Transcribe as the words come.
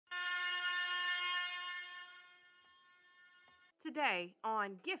Today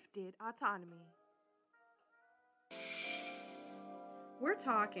on Gifted Autonomy, we're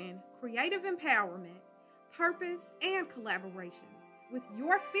talking creative empowerment, purpose, and collaborations with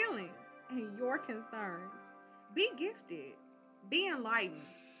your feelings and your concerns. Be gifted, be enlightened,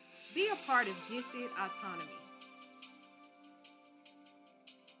 be a part of Gifted Autonomy.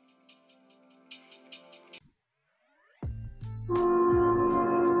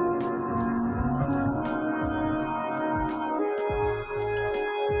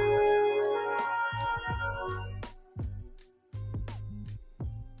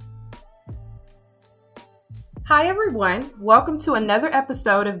 Hi, everyone. Welcome to another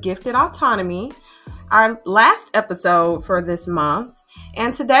episode of Gifted Autonomy, our last episode for this month.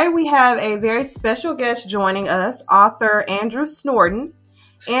 And today we have a very special guest joining us, author Andrew Norton.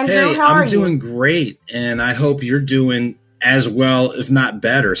 Andrew, how are you? I'm doing great, and I hope you're doing as well, if not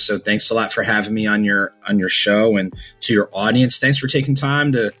better. So thanks a lot for having me on your show, and to your audience, thanks for taking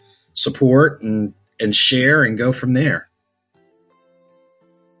time to support and share and go from there.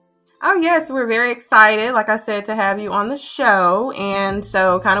 Oh, yes, we're very excited, like I said, to have you on the show. And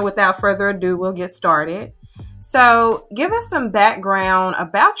so kind of without further ado, we'll get started. So give us some background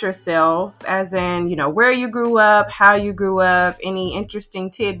about yourself, as in, where you grew up, how you grew up, any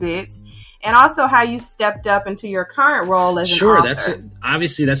interesting tidbits, and also how you stepped up into your current role as an author.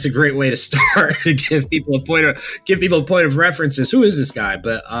 Obviously that's a great way to start to give people a point of references. Who is this guy?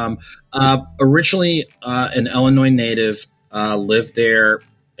 But originally an Illinois native, lived there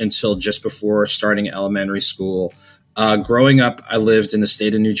until just before starting elementary school. Growing up, I lived in the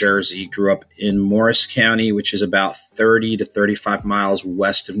state of New Jersey, grew up in Morris County, which is about 30 to 35 miles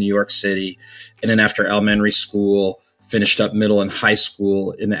west of New York City. And then after elementary school, finished up middle and high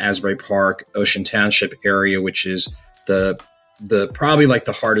school in the Asbury Park, Ocean Township area, which is the probably like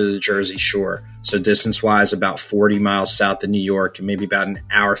the heart of the Jersey Shore. So distance wise, about 40 miles south of New York, and maybe about an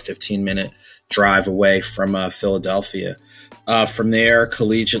hour, 15-minute drive away from Philadelphia. From there,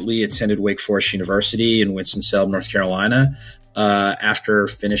 collegiately attended Wake Forest University in Winston-Salem, North Carolina. After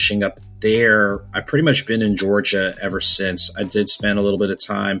finishing up there, I've pretty much been in Georgia ever since. I did spend a little bit of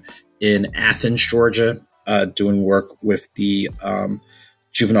time in Athens, Georgia, doing work with the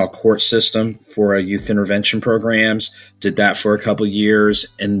juvenile court system for youth intervention programs. Did that for a couple of years.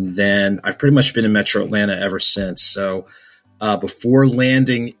 And then I've pretty much been in Metro Atlanta ever since. So before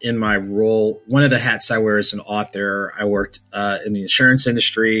landing in my role, one of the hats I wear as an author, I worked in the insurance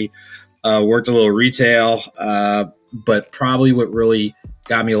industry, worked a little retail, but probably what really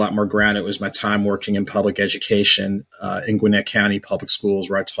got me a lot more grounded was my time working in public education in Gwinnett County Public Schools,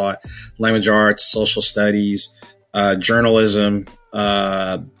 where I taught language arts, social studies, journalism,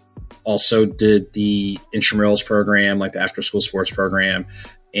 also did the intramurals program, like the after-school sports program,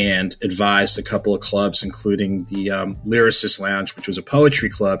 and advised a couple of clubs, including the Lyricist Lounge, which was a poetry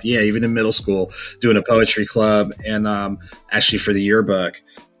club. Yeah, even in middle school, doing a poetry club, and actually for the yearbook.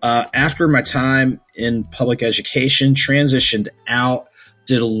 After my time in public education, transitioned out,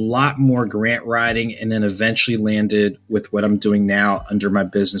 did a lot more grant writing, and then eventually landed with what I'm doing now under my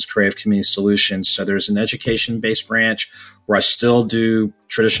business, Creative Community Solutions. So there's an education-based branch where I still do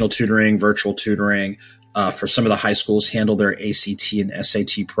traditional tutoring, virtual tutoring, for some of the high schools, handle their ACT and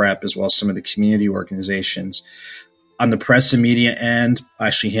SAT prep, as well as some of the community organizations. On the press and media end, I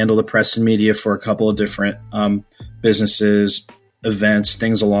actually handle the press and media for a couple of different businesses, events,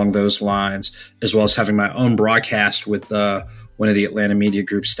 things along those lines, as well as having my own broadcast with one of the Atlanta Media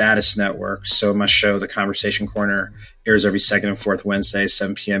Group Status Networks. So my show, The Conversation Corner, airs every second and fourth Wednesday,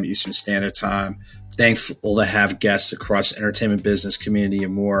 7 p.m. Eastern Standard Time. Thankful to have guests across the entertainment business community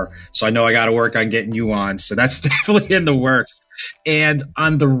and more. So I know I got to work on getting you on. So that's definitely in the works. And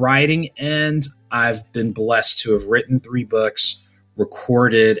on the writing end, I've been blessed to have written 3 books,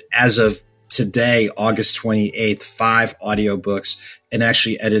 recorded as of today, August 28th, 5 audiobooks, and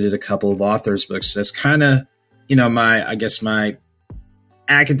actually edited a couple of authors' books. So that's kind of, my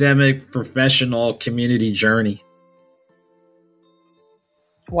academic, professional, community journey.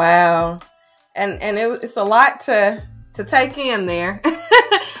 Wow. And it's a lot to take in there,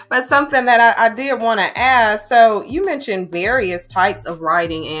 but something that I did want to ask. So you mentioned various types of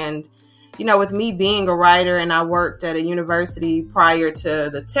writing, and, with me being a writer, and I worked at a university prior to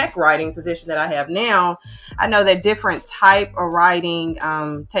the tech writing position that I have now, I know that different type of writing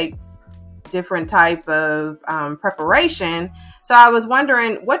takes different type of preparation. So I was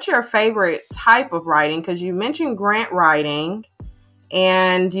wondering, what's your favorite type of writing? Because you mentioned grant writing,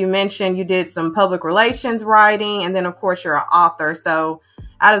 and you mentioned you did some public relations writing, and then of course you're an author. So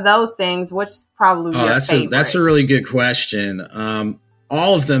out of those things, what's probably your favorite? That's a really good question.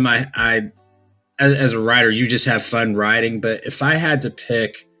 All of them I as a writer, you just have fun writing. But if I had to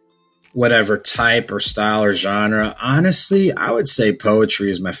pick whatever type or style or genre, honestly, I would say poetry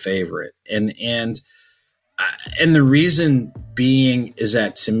is my favorite. And the reason being is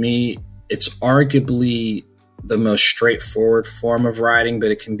that to me, it's arguably the most straightforward form of writing,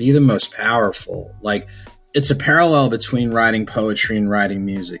 but it can be the most powerful. Like, it's a parallel between writing poetry and writing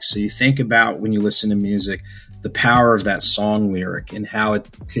music. So you think about when you listen to music, the power of that song lyric and how it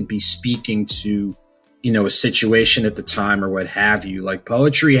could be speaking to, a situation at the time or what have you. Like,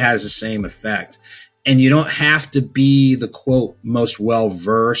 poetry has the same effect. And you don't have to be the, quote, most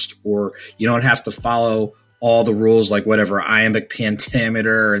well-versed, or you don't have to follow all the rules, like whatever iambic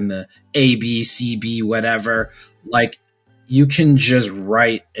pentameter and the A, B, C, B, whatever. Like, you can just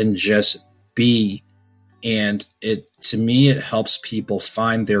write and just be. And to me, it helps people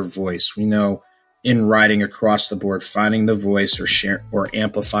find their voice. We know in writing across the board, finding the voice or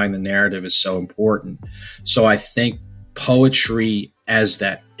amplifying the narrative is so important. So I think poetry as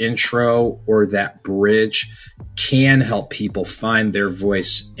that intro or that bridge can help people find their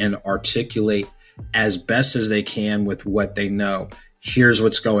voice and articulate as best as they can with what they know. Here's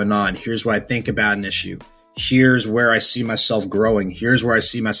what's going on. Here's what I think about an issue. Here's where I see myself growing. Here's where I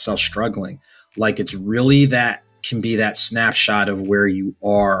see myself struggling. Like, it's really that can be that snapshot of where you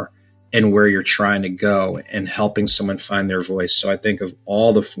are and where you're trying to go and helping someone find their voice. So I think of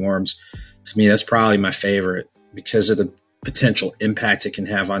all the forms, to me, that's probably my favorite because of the potential impact it can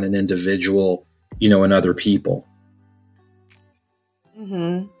have on an individual, and other people.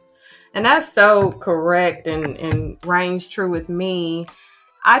 Mm-hmm. And that's so correct and rings true with me.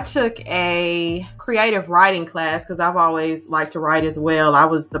 I took a creative writing class because I've always liked to write as well. I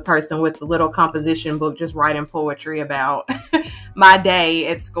was the person with the little composition book, just writing poetry about my day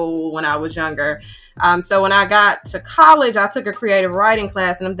at school when I was younger. So when I got to college, I took a creative writing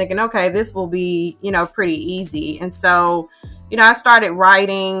class and I'm thinking, okay, this will be, pretty easy. And so, I started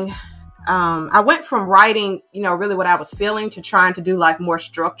writing. I went from writing, really what I was feeling to trying to do like more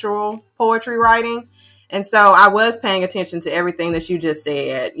structural poetry writing. And so I was paying attention to everything that you just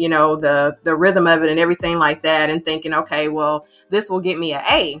said, the rhythm of it and everything like that, and thinking, okay, well, this will get me an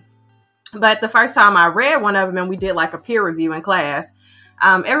A. But the first time I read one of them and we did like a peer review in class,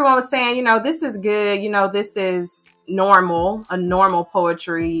 everyone was saying, this is good. This is a normal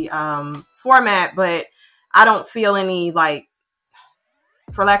poetry format, but I don't feel any, like,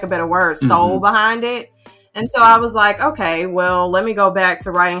 for lack of a better word, soul behind it. And so I was like, okay, well, let me go back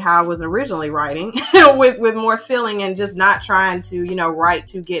to writing how I was originally writing with more feeling and just not trying to, write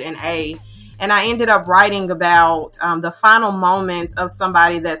to get an A. And I ended up writing about the final moments of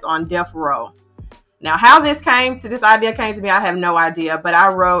somebody that's on death row. Now, how this idea came to me, I have no idea, but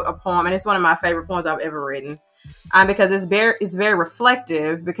I wrote a poem, and it's one of my favorite poems I've ever written because it's very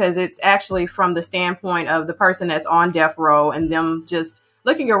reflective, because it's actually from the standpoint of the person that's on death row and them just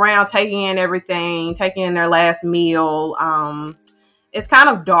looking around, taking in everything, taking in their last meal. It's kind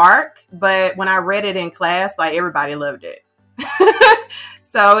of dark, but when I read it in class, like, everybody loved it.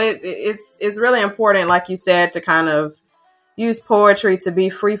 So it's really important, like you said, to kind of use poetry to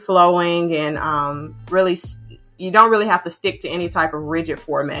be free flowing and really, you don't really have to stick to any type of rigid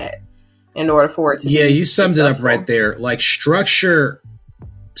format in order for it to be you summed successful. It up right there. Like,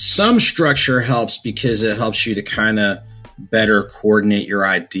 some structure helps because it helps you to kind of better coordinate your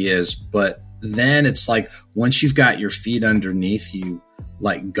ideas. But then it's like, once you've got your feet underneath you,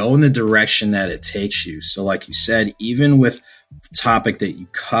 like, go in the direction that it takes you. So like you said, even with the topic that you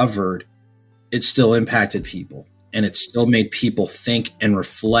covered, it still impacted people and it still made people think and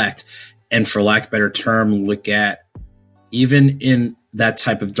reflect. And for lack of a better term, look at, even in that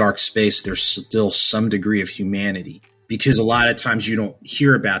type of dark space, there's still some degree of humanity. Because a lot of times you don't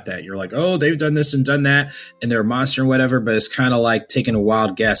hear about that. You're like, oh, they've done this and done that, and they're a monster and whatever. But it's kind of like taking a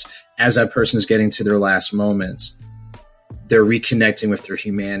wild guess as that person's getting to their last moments. They're reconnecting with their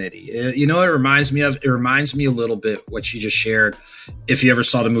humanity. You know what it reminds me of? It reminds me a little bit what you just shared. If you ever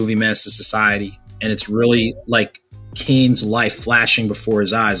saw the movie Menace to Society, and it's really like Kane's life flashing before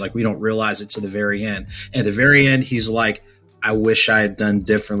his eyes. Like, we don't realize it to the very end. And at the very end, he's like, I wish I had done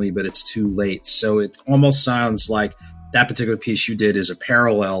differently, but it's too late. So it almost sounds like that particular piece you did is a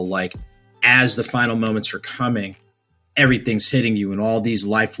parallel, like, as the final moments are coming, everything's hitting you and all these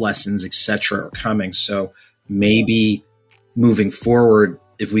life lessons, etc., are coming. So maybe moving forward,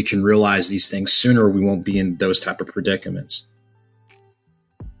 if we can realize these things sooner, we won't be in those type of predicaments.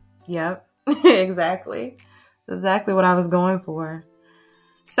 Yep, exactly. Exactly what I was going for.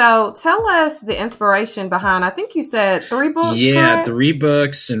 So tell us the inspiration behind, I think you said 3 books. Yeah, correct? 3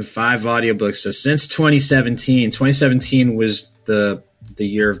 books and 5 audiobooks. So since 2017 was the the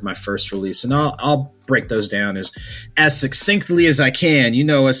year of my first release. And I'll break those down as succinctly as I can. You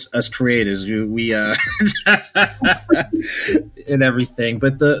know, us creators, we and everything.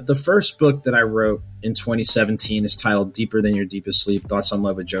 But the first book that I wrote in 2017 is titled Deeper Than Your Deepest Sleep, Thoughts on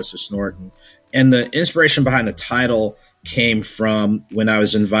Love with Joseph Snorton. And the inspiration behind the title came from when I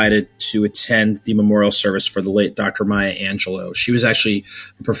was invited to attend the memorial service for the late Dr. Maya Angelou. She was actually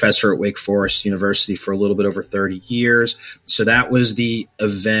a professor at Wake Forest University for a little bit over 30 years. So that was the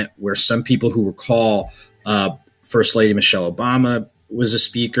event where some people who recall First Lady Michelle Obama was a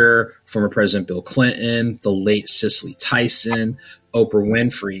speaker, former President Bill Clinton, the late Cicely Tyson, Oprah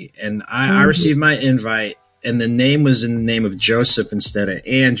Winfrey. And I received my invite, and the name was in the name of Joseph instead of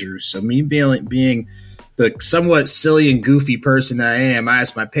Andrew. So me being the somewhat silly and goofy person that I am, I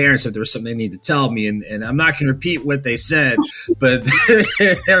asked my parents if there was something they need to tell me, and I'm not going to repeat what they said, but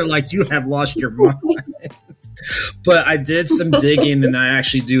they're like, you have lost your mind. But I did some digging, and I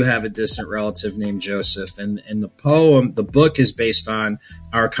actually do have a distant relative named Joseph. And the book is based on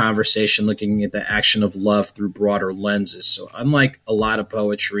our conversation looking at the action of love through broader lenses. So unlike a lot of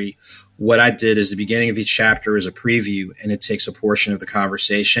poetry, what I did is the beginning of each chapter is a preview, and it takes a portion of the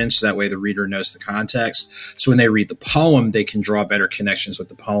conversation, so that way the reader knows the context. So when they read the poem, they can draw better connections with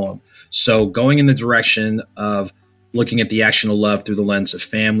the poem. So going in the direction of looking at the action of love through the lens of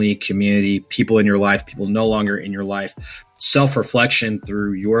family, community, people in your life, people no longer in your life, self-reflection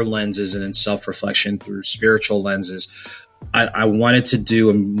through your lenses, and then self-reflection through spiritual lenses. I wanted to do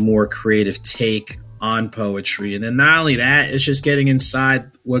a more creative take on poetry. And then not only that, it's just getting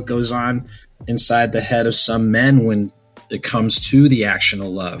inside what goes on inside the head of some men when it comes to the action of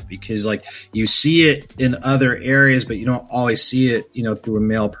love, because like you see it in other areas, but you don't always see it, through a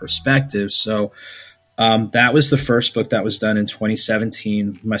male perspective. So that was the first book that was done in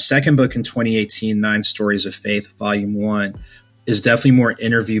 2017. My second book in 2018, 9 Stories of Faith, Volume 1, is definitely more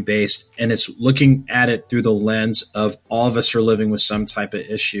interview based, and it's looking at it through the lens of all of us are living with some type of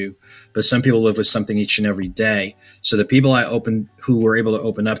issue, but some people live with something each and every day. So the people who were able to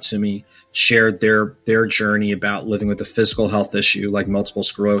open up to me shared their journey about living with a physical health issue like multiple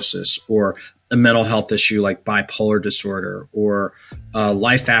sclerosis, or a mental health issue like bipolar disorder, or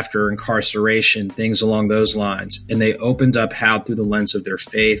life after incarceration, things along those lines. And they opened up how through the lens of their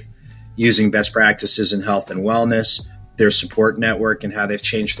faith, using best practices in health and wellness, their support network, and how they've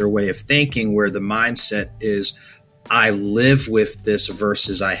changed their way of thinking, where the mindset is, I live with this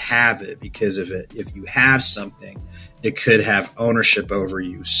versus I have it, because if you have something, it could have ownership over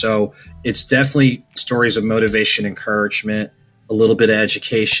you. So it's definitely stories of motivation, encouragement, a little bit of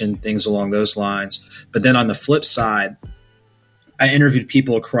education, things along those lines. But then on the flip side, I interviewed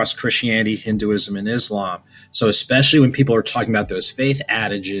people across Christianity, Hinduism, and Islam. So especially when people are talking about those faith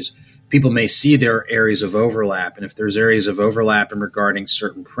adages, people may see there are areas of overlap. And if there's areas of overlap in regarding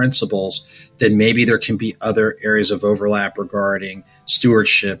certain principles, then maybe there can be other areas of overlap regarding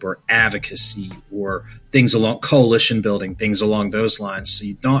stewardship or advocacy or things along coalition building, things along those lines. So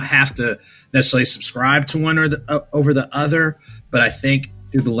you don't have to necessarily subscribe to one or over the other. But I think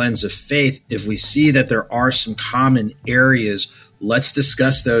through the lens of faith, if we see that there are some common areas, let's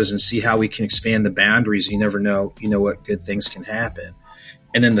discuss those and see how we can expand the boundaries. You never know, what good things can happen.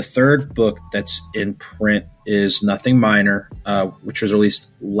 And then the third book that's in print is Nothing Minor, which was released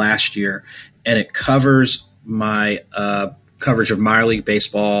last year. And it covers my coverage of minor league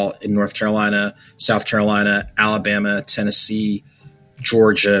baseball in North Carolina, South Carolina, Alabama, Tennessee,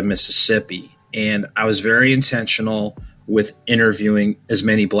 Georgia, Mississippi. And I was very intentional with interviewing as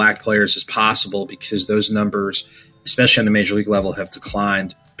many Black players as possible, because those numbers, especially on the major league level, have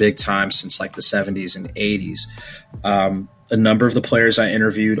declined big time since like the 70s and 80s. A number of the players I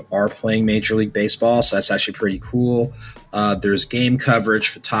interviewed are playing Major League Baseball, so that's actually pretty cool. There's game coverage,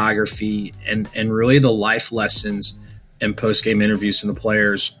 photography, and really the life lessons and post-game interviews from the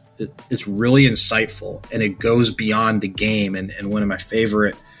players. It's really insightful, and it goes beyond the game. And one of my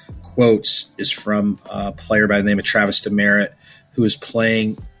favorite quotes is from a player by the name of Travis Demerit, who is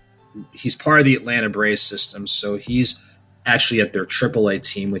playing. He's part of the Atlanta Braves system, so he's actually at their AAA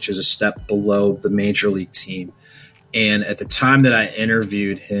team, which is a step below the Major League team. And at the time that I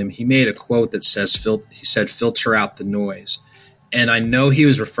interviewed him, he made a quote that says, he said, filter out the noise. And I know he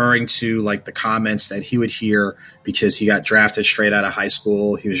was referring to like the comments that he would hear because he got drafted straight out of high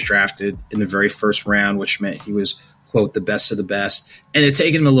school. He was drafted in the very first round, which meant he was, quote, the best of the best. And it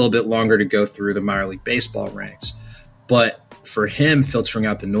taken him a little bit longer to go through the minor league baseball ranks. But for him, filtering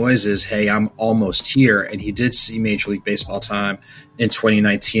out the noise is, hey, I'm almost here. And he did see Major League Baseball time in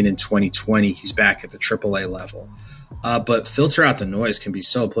 2019 and 2020. He's back at the AAA level. But filter out the noise can be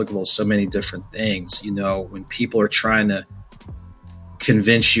so applicable to so many different things. When people are trying to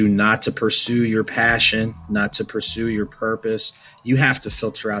convince you not to pursue your passion, not to pursue your purpose. You have to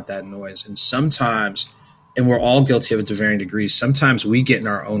filter out that noise. And sometimes, and we're all guilty of it to varying degrees, sometimes we get in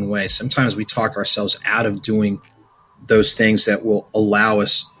our own way. Sometimes we talk ourselves out of doing those things that will allow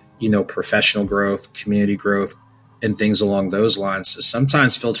us, professional growth, community growth, and things along those lines. So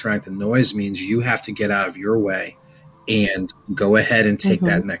sometimes filtering out the noise means you have to get out of your way and go ahead and take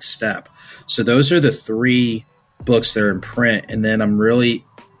that next step. So those are the 3 books that are in print. And then I'm really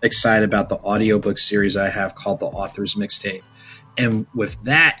excited about the audiobook series I have called the Author's Mixtape. And with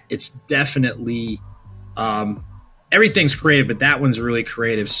that, it's definitely everything's creative, but that one's really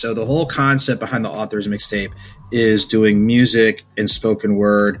creative. So the whole concept behind the Author's Mixtape is doing music and spoken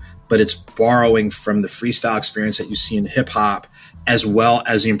word, but it's borrowing from the freestyle experience that you see in hip hop, as well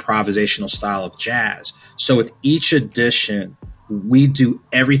as the improvisational style of jazz. So with each edition, we do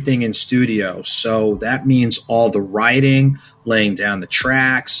everything in studio. So that means all the writing, laying down the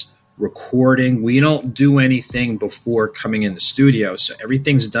tracks, recording. We don't do anything before coming in the studio. So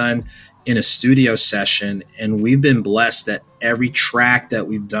everything's done in a studio session. And we've been blessed that every track that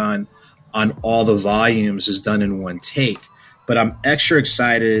we've done on all the volumes is done in one take. But I'm extra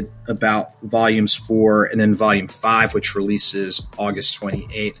excited about volumes 4 and then volume 5, which releases August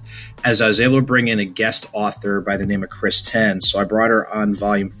 28th, as I was able to bring in a guest author by the name of Chris Ten. So I brought her on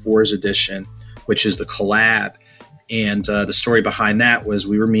volume 4's edition, which is the collab. And the story behind that was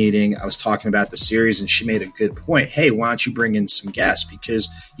we were meeting, I was talking about the series, and she made a good point. Hey, why don't you bring in some guests? Because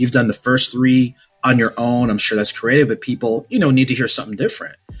you've done the first 3 on your own. I'm sure that's creative, but people, need to hear something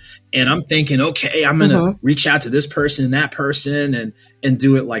different. And I'm thinking, okay, I'm going to reach out to this person and that person and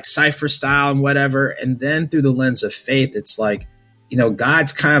do it like cypher style and whatever. And then through the lens of faith, it's like,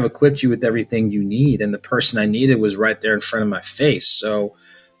 God's kind of equipped you with everything you need. And the person I needed was right there in front of my face. So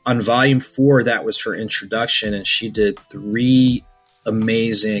on volume 4, that was her introduction. And she did 3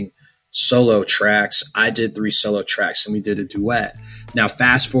 amazing solo tracks. I did 3 solo tracks and we did a duet. Now,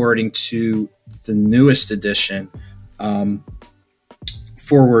 fast forwarding to the newest edition,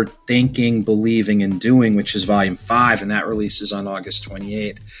 Forward Thinking, Believing, and Doing, which is volume 5, and that releases on August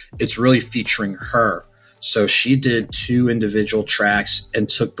 28th. It's really featuring her. So she did 2 individual tracks and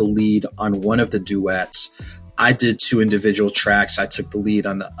took the lead on one of the duets. I did 2 individual tracks. I took the lead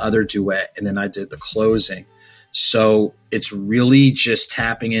on the other duet, and then I did the closing. So it's really just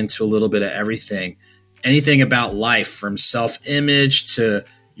tapping into a little bit of everything. Anything about life, from self-image to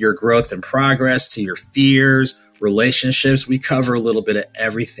your growth and progress to your fears, relationships. We cover a little bit of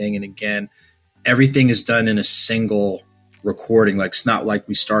everything. And again, everything is done in a single recording. Like, it's not like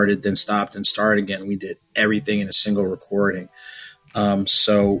we started, then stopped and started again. We did everything in a single recording.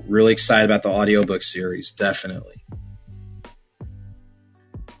 So really excited about the audiobook series. Definitely.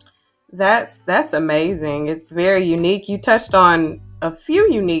 That's amazing. It's very unique. You touched on a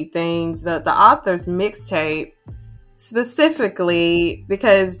few unique things. The Author's Mixtape specifically,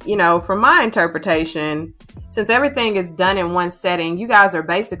 because, from my interpretation, since everything is done in one setting, you guys are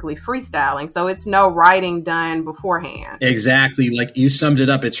basically freestyling. So it's no writing done beforehand. Exactly. Like you summed it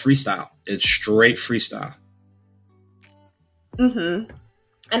up. It's freestyle. It's straight freestyle. Mm-hmm.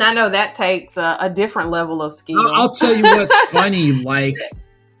 And I know that takes a different level of skill. I'll tell you what's funny. Like,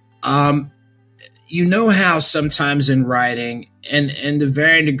 how sometimes in writing, and to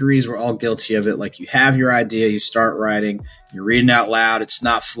varying degrees, we're all guilty of it. Like, you have your idea, you start writing, you're reading out loud, it's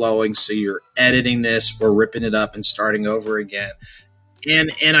not flowing, so you're editing this or ripping it up and starting over again.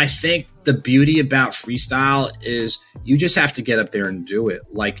 And I think the beauty about freestyle is you just have to get up there and do it.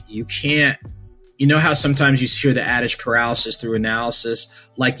 Like, you can't, how sometimes you hear the adage paralysis through analysis?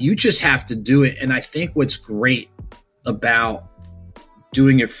 Like, you just have to do it. And I think what's great about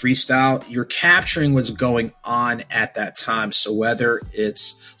doing it freestyle, you're capturing what's going on at that time. So whether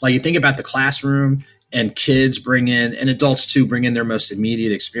it's like, you think about the classroom, and kids bring in, and adults too, bring in their most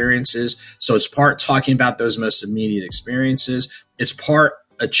immediate experiences. So it's part talking about those most immediate experiences. It's part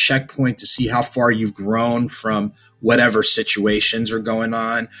a checkpoint to see how far you've grown from whatever situations are going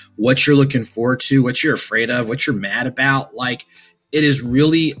on, what you're looking forward to, what you're afraid of, what you're mad about. Like, it is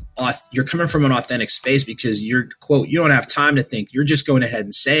really, you're coming from an authentic space because you're, quote, you don't have time to think. You're just going ahead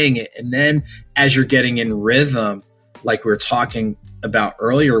and saying it. And then as you're getting in rhythm, like we were talking about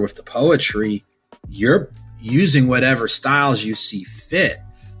earlier with the poetry, you're using whatever styles you see fit.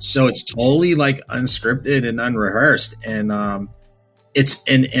 So it's totally like unscripted and unrehearsed. And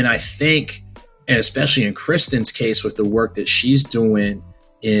and I think, and especially in Kristen's case with the work that she's doing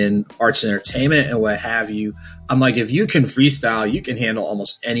in arts and entertainment and what have you, I'm like, if you can freestyle, you can handle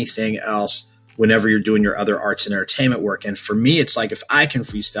almost anything else whenever you're doing your other arts and entertainment work. And for me, it's like, if I can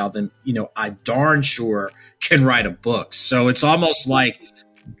freestyle, then, I darn sure can write a book. So it's almost like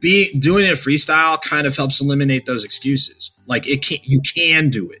doing it freestyle kind of helps eliminate those excuses. Like you can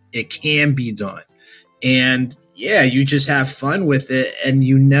do it. It can be done. And yeah, you just have fun with it. And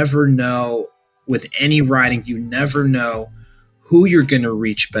you never know, with any writing, you never know who you're going to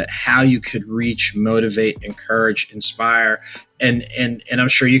reach, but how you could reach, motivate, encourage, inspire. And I'm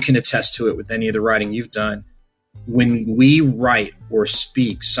sure you can attest to it with any of the writing you've done. When we write or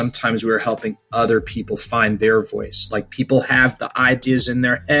speak, sometimes we're helping other people find their voice. Like, people have the ideas in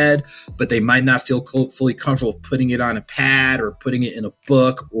their head, but they might not feel fully comfortable putting it on a pad or putting it in a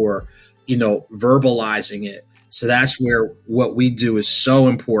book or, verbalizing it. So that's where what we do is so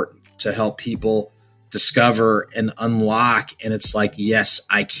important, to help people discover and unlock. And it's like, yes,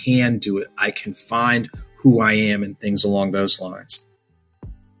 I can do it. I can find who I am and things along those lines.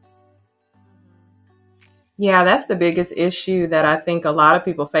 Yeah, that's the biggest issue that I think a lot of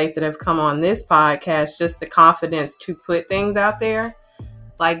people face that have come on this podcast, just the confidence to put things out there.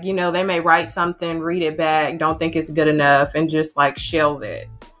 Like, they may write something, read it back, don't think it's good enough, and just like shelve it.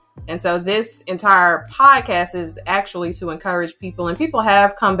 And so this entire podcast is actually to encourage people, and people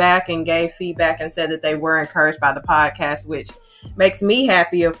have come back and gave feedback and said that they were encouraged by the podcast, which makes me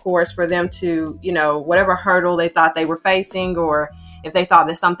happy, of course, for them to, whatever hurdle they thought they were facing, or if they thought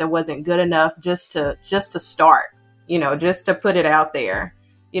that something wasn't good enough, just to start, just to put it out there,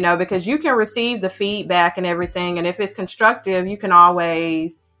 because you can receive the feedback and everything. And if it's constructive, you can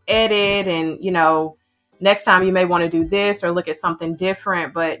always edit and, next time you may want to do this or look at something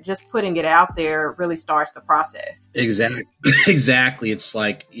different, but just putting it out there really starts the process. Exactly. It's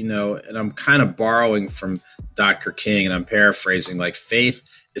like, and I'm kind of borrowing from Dr. King, and I'm paraphrasing, like, faith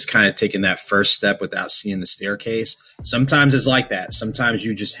is kind of taking that first step without seeing the staircase. Sometimes it's like that. Sometimes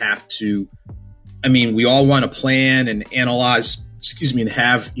you just have to, we all want to plan and analyze, and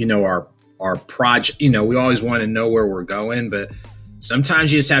have, our project, we always want to know where we're going, but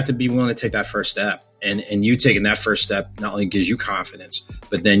sometimes you just have to be willing to take that first step. And you taking that first step not only gives you confidence,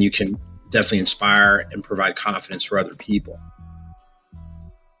 but then you can definitely inspire and provide confidence for other people.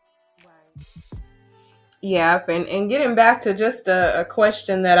 Yeah, and getting back to just a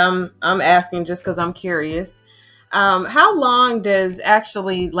question that I'm asking just because I'm curious. How long does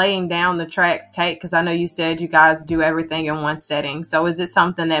actually laying down the tracks take? Because I know you said you guys do everything in one setting. So is it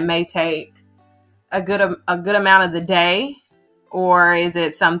something that may take a good amount of the day? Or is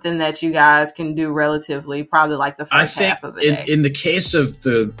it something that you guys can do relatively, probably like the first half of a day? In the case of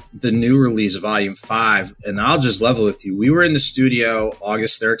the new release, Volume 5, and I'll just level with you, we were in the studio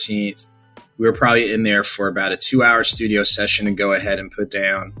August 13th. We were probably in there for about a 2-hour studio session to go ahead and put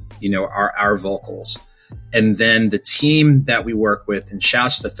down, our vocals. And then the team that we work with, and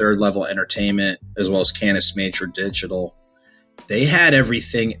shouts to Third Level Entertainment, as well as Canis Major Digital, they had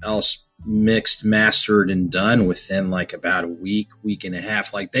everything else mixed, mastered, and done within like about a week and a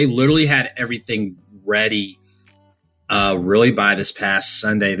half. Like, they literally had everything ready really by this past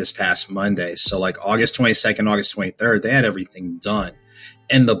Monday. So like August 22nd, August 23rd, they had everything done.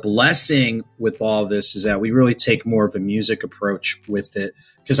 And the blessing with all of this is that we really take more of a music approach with it,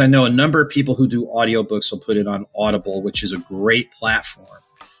 because I know a number of people who do audiobooks will put it on Audible, which is a great platform.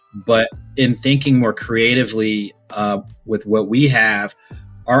 But in thinking more creatively with what we have,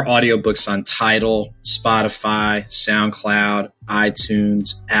 our audiobooks on Tidal, Spotify, SoundCloud,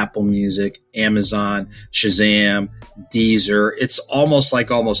 iTunes, Apple Music, Amazon, Shazam, Deezer. It's almost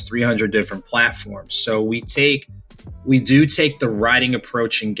 300 different platforms. So we do take the writing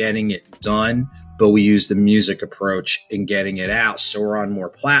approach in getting it done, but we use the music approach in getting it out. So we're on more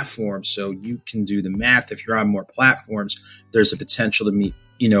platforms. So you can do the math. If you're on more platforms, there's a potential to meet,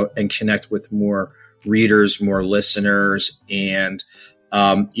 and connect with more readers, more listeners, and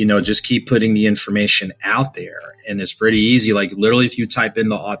just keep putting the information out there. And it's pretty easy. Like, literally, if you type in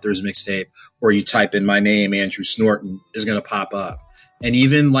the author's mixtape or you type in my name, Andrew Snorton, is going to pop up. And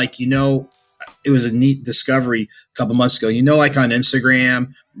even it was a neat discovery a couple months ago, like on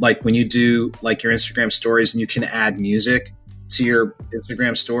Instagram, like when you do like your Instagram stories and you can add music to your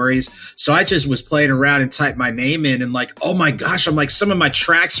Instagram stories. So I just was playing around and typed my name in, and like, oh my gosh, I'm like, some of my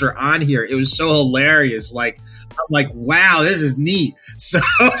tracks are on here. It was so hilarious. Like, I'm like, wow, this is neat. So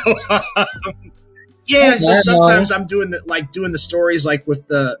yeah, so sometimes I'm doing the stories like with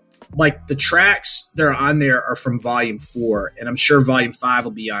the tracks that are on there are from Volume 4, and I'm sure Volume 5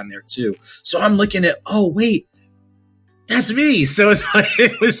 will be on there too. So I'm looking at, oh wait, that's me. So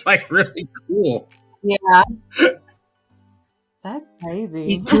it was really cool. Yeah. That's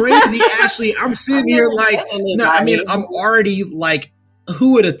crazy. Crazy, Ashley. I'm sitting here I'm already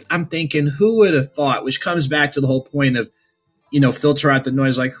I'm thinking, who would have thought, which comes back to the whole point of, filter out the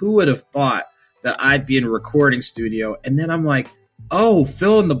noise. Like, who would have thought that I'd be in a recording studio? And then I'm like, oh,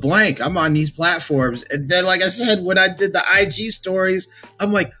 fill in the blank. I'm on these platforms. And then, like I said, when I did the IG stories,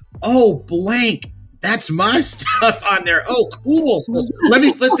 I'm like, oh, blank. That's my stuff on there. Oh, cool. So let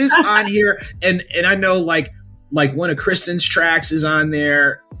me put this on here. And I know like one of Kristen's tracks is on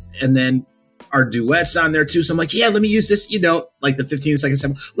there, and then our duets on there too. So I'm like, yeah, let me use this, like the 15 second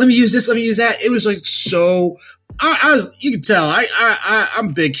sample. Let me use this. Let me use that. It was like, so I was, you can tell I'm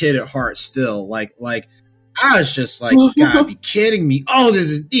a big kid at heart still. Like I was just like, you gotta be kidding me. Oh,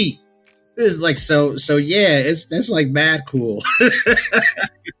 this is deep. This is like, so yeah, that's like mad cool.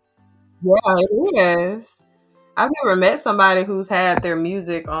 Yeah, it is. I've never met somebody who's had their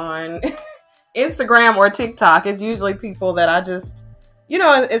music on Instagram or TikTok. It's usually people that I just,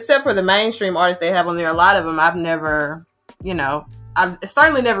 except for the mainstream artists they have on there, a lot of them I've never, I've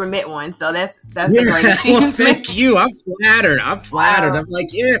certainly never met one. So that's a great achievement. Well, thank you. I'm flattered. Wow. I'm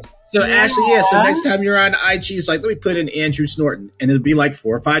like, yeah. So Ashley, so next time you're on IG, it's like, let me put in Andrew Snorton, and it'll be like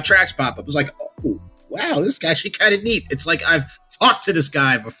 4 or 5 tracks pop up. It's like, oh, wow, this is actually kind of neat. It's like I've talked to this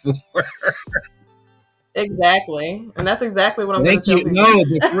guy before. Exactly. And that's exactly what I'm going to tell people. No,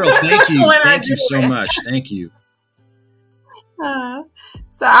 for real. Thank you. Thank you so much. Thank you.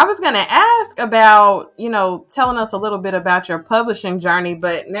 So I was going to ask about, telling us a little bit about your publishing journey,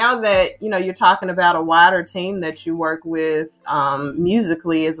 but now that, you're talking about a wider team that you work with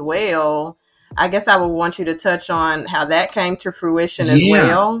musically as well, I guess I would want you to touch on how that came to fruition as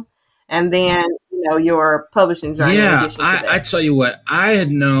well. And then, your publishing journey. Yeah, I tell you what, I had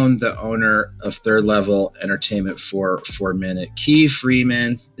known the owner of Third Level Entertainment for a minute. Key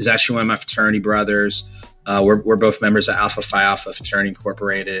Freeman is actually one of my fraternity brothers. We're both members of Alpha Phi Alpha Fraternity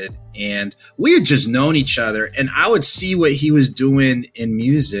Incorporated, and we had just known each other, and I would see what he was doing in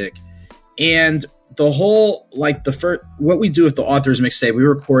music, and the whole, like what we do with the Authors Mixtape, we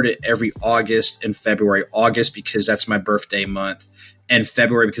record it every August and February. August because that's my birthday month, and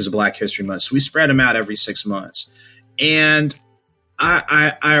February because of Black History Month. So we spread them out every 6 months. And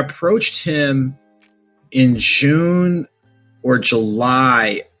I approached him in June or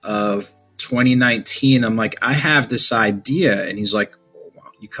July of 2019. I'm like, I have this idea. And he's like, oh,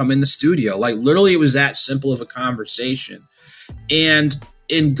 wow, you come in the studio. Like literally it was that simple of a conversation. And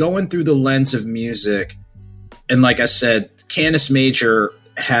in going through the lens of music, and like I said, Canis Major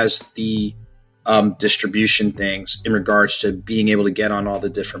has the distribution things in regards to being able to get on all the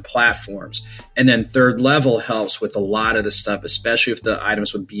different platforms. And then Third Level helps with a lot of the stuff, especially with the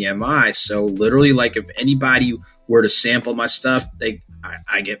items with BMI. So literally, like if anybody were to sample my stuff,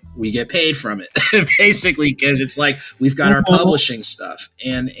 we get paid from it basically, because it's like we've got our publishing stuff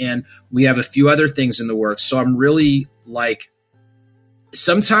and we have a few other things in the works. So I'm really like,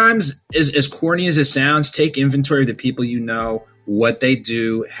 sometimes as corny as it sounds, take inventory of the people what they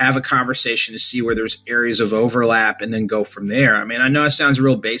do, have a conversation to see where there's areas of overlap, and then go from there. I mean, I know it sounds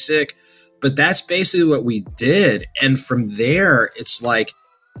real basic, but that's basically what we did. And from there, it's like,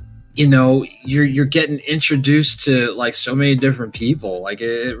 you're getting introduced to like so many different people. Like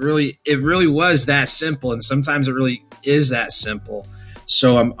it really was that simple. And sometimes it really is that simple.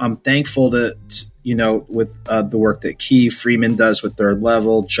 So I'm thankful to with the work that Key Freeman does with Third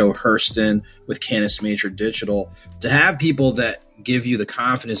Level, Joe Hurston with Canis Major Digital, to have people that give you the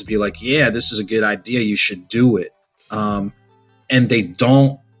confidence to be like, yeah, this is a good idea, you should do it. And they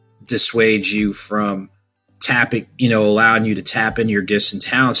don't dissuade you from tapping, allowing you to tap into your gifts and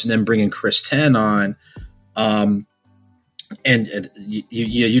talents, and then bringing Chris 10 on. And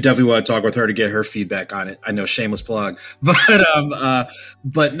you definitely want to talk with her to get her feedback on it. I know, shameless plug, but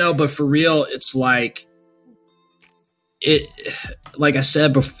for real, it's like like I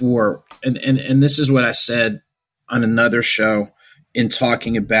said before, and this is what I said on another show in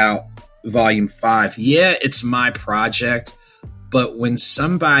talking about Volume 5. Yeah, it's my project, but when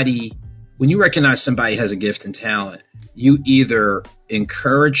you recognize somebody has a gift and talent, you either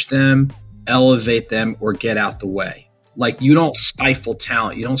encourage them, elevate them, or get out the way. Like, you don't stifle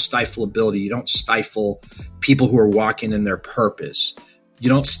talent. You don't stifle ability. You don't stifle people who are walking in their purpose. You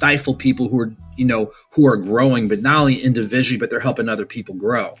don't stifle people who are growing, but not only individually, but they're helping other people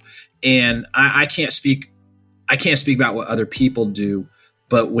grow. And I can't speak about what other people do,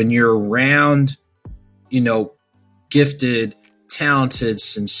 but when you're around, gifted, talented,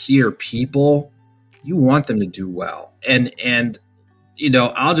 sincere people, you want them to do well. And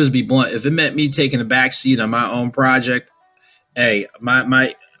I'll just be blunt. If it meant me taking a back seat on my own project, hey,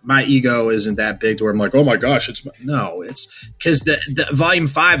 my my ego isn't that big to where I'm like, oh my gosh, no, it's because the volume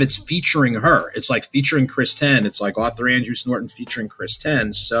 5, it's featuring her. It's like featuring Chris 10. It's like Author Andrew Norton featuring Chris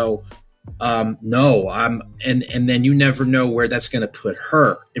 10. So no, and then you never know where that's going to put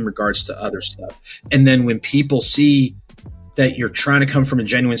her in regards to other stuff. And then when people see that you're trying to come from a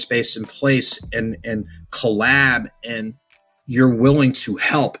genuine space and place and collab, and you're willing to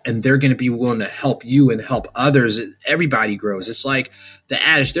help, and they're going to be willing to help you and help others, everybody grows. It's like the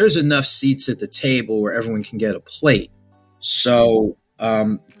adage, there's enough seats at the table where everyone can get a plate. So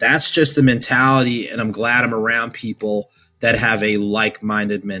that's just the mentality. And I'm glad I'm around people that have a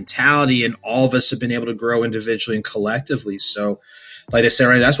like-minded mentality, and all of us have been able to grow individually and collectively. So like I said,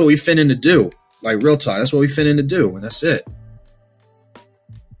 right, that's what we fit in to do. Like real talk, that's what we fit in to do. And that's it.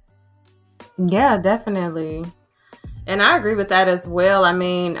 Yeah, definitely. And I agree with that as well. I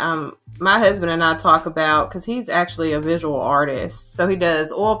mean, my husband and I talk about, because he's actually a visual artist. So he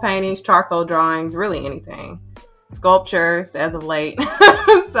does oil paintings, charcoal drawings, really anything. Sculptures as of late.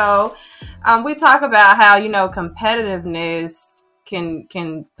 So we talk about how, competitiveness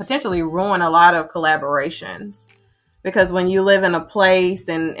can potentially ruin a lot of collaborations. Because when you live in a place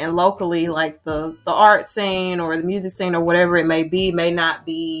and locally, like the art scene or the music scene or whatever it may be, may not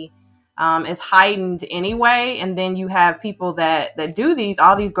be is heightened anyway. And then you have people that do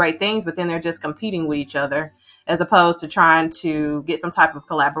all these great things, but then they're just competing with each other as opposed to trying to get some type of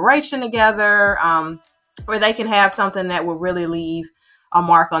collaboration together, where they can have something that will really leave a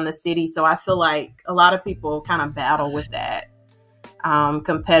mark on the city. So I feel like a lot of people kind of battle with that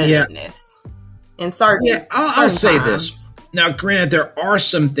competitiveness. In certain, I'll say this. Now, granted, there are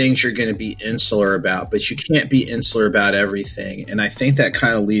some things you're going to be insular about, but you can't be insular about everything. And I think that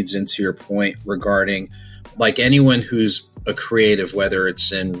kind of leads into your point regarding, like, anyone who's a creative, whether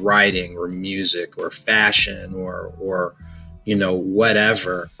it's in writing or music or fashion or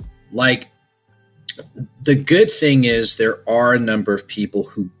whatever. Like, the good thing is there are a number of people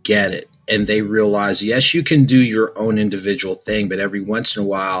who get it, and they realize, yes, you can do your own individual thing, but every once in a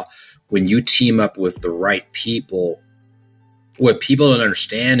while, when you team up with the right people, what people don't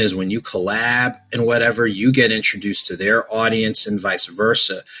understand is when you collab and whatever, you get introduced to their audience and vice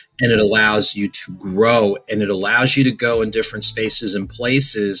versa. And it allows you to grow, and it allows you to go in different spaces and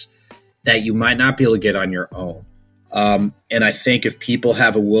places that you might not be able to get on your own. And I think if people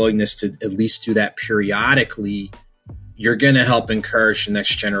have a willingness to at least do that periodically, you're going to help encourage the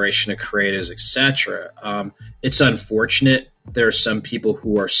next generation of creators, etc. It's unfortunate. There are some people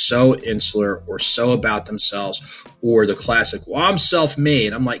who are so insular or so about themselves, or the classic, well, I'm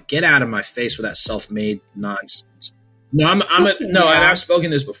self-made. I'm like, get out of my face with that self-made nonsense. No, and I've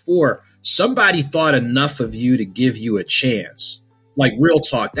spoken this before. Somebody thought enough of you to give you a chance. Like real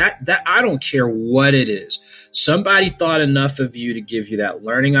talk, that I don't care what it is. Somebody thought enough of you to give you that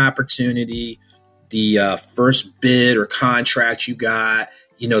learning opportunity, the first bid or contract you got,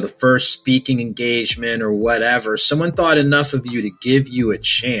 the first speaking engagement or whatever. Someone thought enough of you to give you a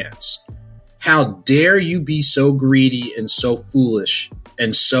chance. How dare you be so greedy and so foolish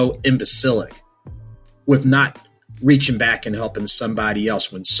and so imbecilic with not reaching back and helping somebody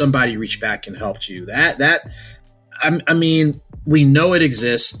else when somebody reached back and helped you? I mean, we know it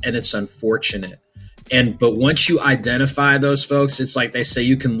exists, and it's unfortunate. But once you identify those folks, it's like they say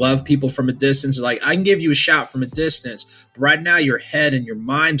you can love people from a distance. Like, I can give you a shot from a distance, but right now your head and your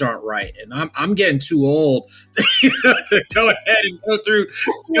mind aren't right. And I'm getting too old to go ahead and go through.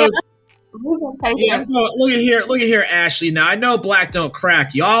 Look at here, Ashley. Now, I know black don't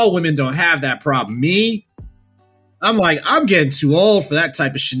crack. Y'all women don't have that problem. Me, I'm getting too old for that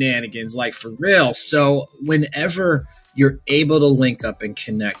type of shenanigans, like for real. So whenever you're able to link up and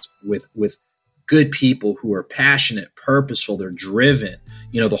connect with good people who are passionate, purposeful, they're driven,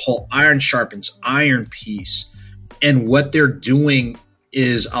 the whole iron sharpens iron piece. And what they're doing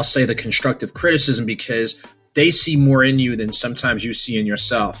is, I'll say, the constructive criticism, because they see more in you than sometimes you see in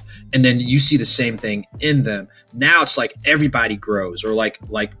yourself. And then you see the same thing in them. Now it's like everybody grows. Or like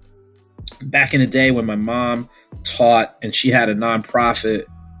back in the day when my mom taught, and she had a nonprofit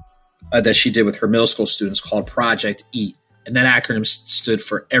that she did with her middle school students called Project EAT. And that acronym stood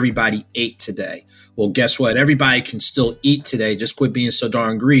for Everybody Ate Today. Well, guess what? Everybody can still eat today. Just quit being so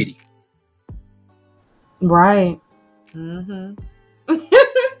darn greedy. Right. Mm-hmm.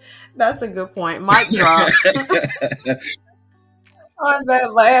 That's a good point. Mic drop on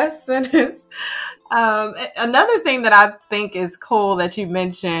that last sentence. Another thing that I think is cool that you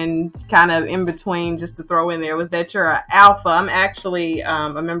mentioned kind of in between, just to throw in there, was that you're an alpha. I'm actually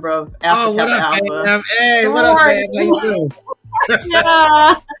a member of Alpha Kappa Alpha. Hey, what up, man? How you doing?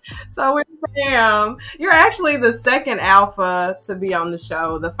 Yeah. So with Sam, you're actually the second alpha to be on the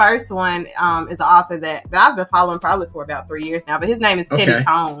show. The first one is an author that I've been following probably for about 3 years now, but his name is Teddy Okay.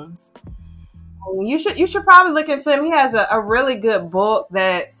 Combs. You should probably look into him. He has a really good book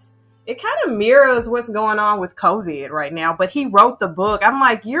that's it kind of mirrors what's going on with COVID right now. But he wrote the book. I'm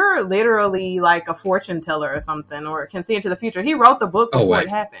like, you're literally like a fortune teller or something, or can see into the future. He wrote the book before it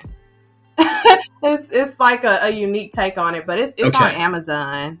happened. It's like a unique take on it, but it's Okay. on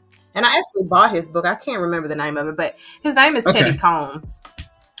Amazon. And I actually bought his book. I can't remember the name of it, but his name is Teddy Combs.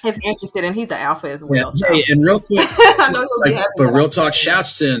 If you're interested, and he's the alpha as well. Yeah. So. Hey, and real quick, I know but real talk,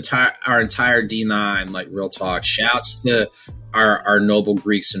 shouts to our entire D9, like real talk. Shouts to our noble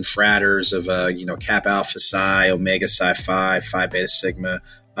Greeks and fratters of Kappa Alpha Psi, Omega Psi Phi, Phi Beta Sigma,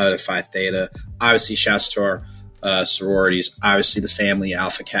 Iota Phi Theta. Obviously, shouts to our sororities. Obviously, the family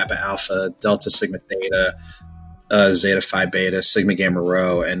Alpha Kappa Alpha, Delta Sigma Theta, Zeta Phi Beta, Sigma Gamma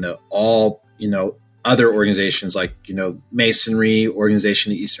Rho, and all other organizations like Masonry,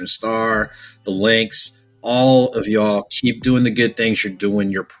 Organization of the Eastern Star, the Links. All of y'all keep doing the good things you're doing.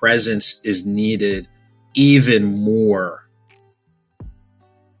 Your presence is needed even more.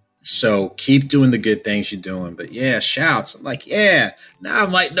 So keep doing the good things you're doing. But yeah, shouts. I'm like, yeah. Now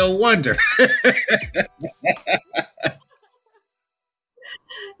I'm like, no wonder.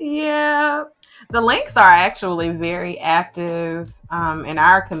 Yeah. The Links are actually very active in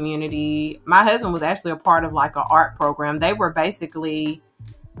our community. My husband was actually a part of like an art program. They were basically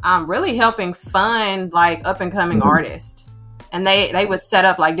really helping fund like up and coming artists. And they would set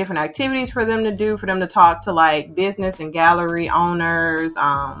up like different activities for them to do, for them to talk to like business and gallery owners,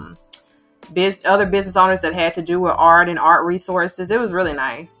 other business owners that had to do with art and art resources. It was really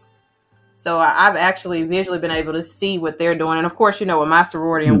nice. So I've actually visually been able to see what they're doing. And of course, with my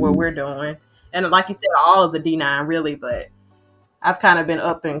sorority and what we're doing. And like you said, all of the D9 really, but I've kind of been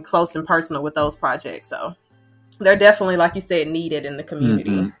up and close and personal with those projects. So they're definitely, like you said, needed in the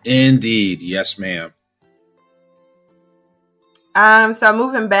community. Mm-hmm. Indeed. Yes, ma'am. So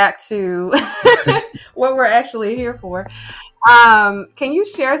moving back to what we're actually here for. Can you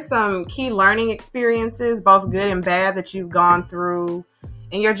share some key learning experiences, both good and bad, that you've gone through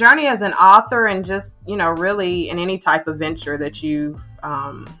in your journey as an author and just, really in any type of venture that you've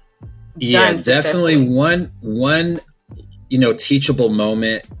Yeah, definitely one teachable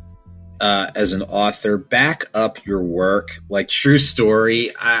moment as an author. Back up your work. Like, true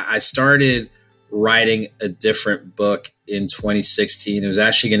story, I started writing a different book in 2016. It was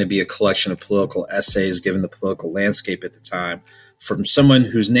actually going to be a collection of political essays, given the political landscape at the time, from someone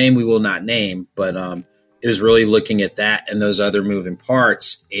whose name we will not name, but it was really looking at that and those other moving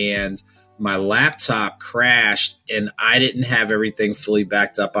parts. And my laptop crashed and I didn't have everything fully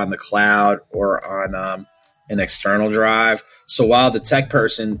backed up on the cloud or on an external drive. So while the tech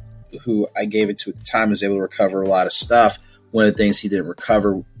person who I gave it to at the time was able to recover a lot of stuff, one of the things he wasn't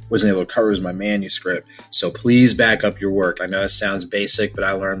able to recover was my manuscript. So please back up your work. I know it sounds basic, but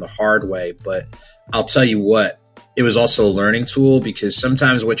I learned the hard way. But I'll tell you what, it was also a learning tool, because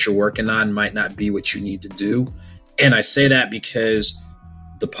sometimes what you're working on might not be what you need to do. And I say that because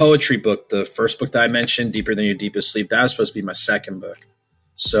the poetry book, the first book that I mentioned, Deeper Than Your Deepest Sleep, that was supposed to be my second book.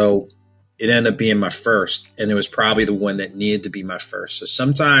 So it ended up being my first, and it was probably the one that needed to be my first. So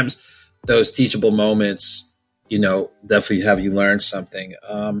sometimes those teachable moments, definitely have you learn something.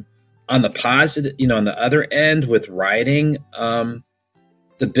 On the positive, on the other end with writing,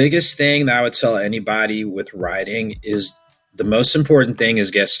 the biggest thing that I would tell anybody with writing is the most important thing is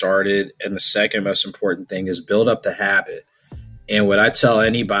get started. And the second most important thing is build up the habit. And what I tell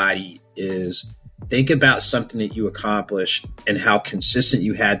anybody is think about something that you accomplished and how consistent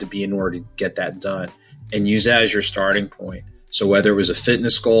you had to be in order to get that done, and use that as your starting point. So whether it was a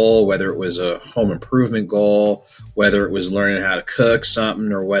fitness goal, whether it was a home improvement goal, whether it was learning how to cook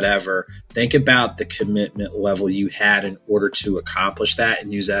something or whatever, think about the commitment level you had in order to accomplish that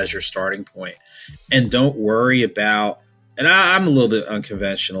and use that as your starting point. And don't worry about, and I'm a little bit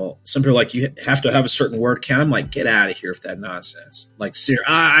unconventional. Some people are like, you have to have a certain word count. I'm like, get out of here with that nonsense. Like,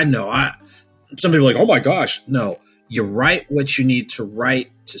 I know. Some people are like, oh my gosh. No, you write what you need to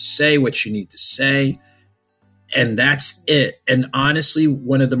write to say what you need to say. And that's it. And honestly,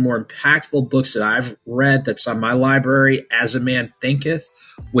 one of the more impactful books that I've read that's on my library, As a Man Thinketh,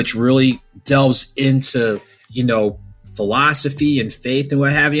 which really delves into, philosophy and faith and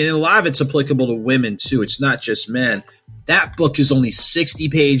what have you. And a lot of it's applicable to women too. It's not just men. That book is only 60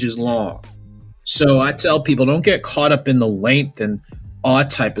 pages long. So I tell people, don't get caught up in the length and all that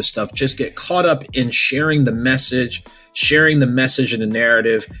type of stuff. Just get caught up in sharing the message and the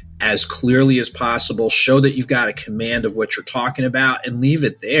narrative as clearly as possible. Show that you've got a command of what you're talking about and leave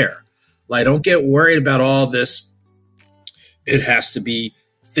it there. Like, don't get worried about all this. It has to be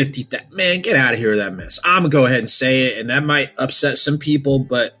 50. Man, get out of here with that mess. I'm going to go ahead and say it, and that might upset some people,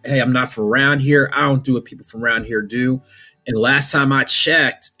 but hey, I'm not from around here. I don't do what people from around here do. And last time I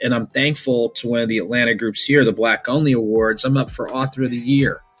checked, and I'm thankful to one of the Atlanta groups here, the Black Only Awards, I'm up for Author of the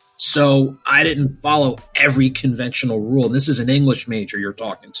Year. So I didn't follow every conventional rule. And this is an English major you're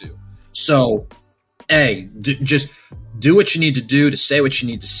talking to. So, hey, just do what you need to do to say what you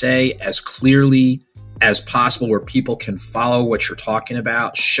need to say as clearly as possible, where people can follow what you're talking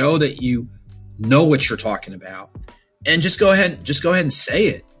about. Show that you know what you're talking about, and just go ahead and say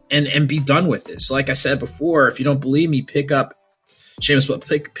it and be done with this. Like I said before, if you don't believe me, pick up Seamus, but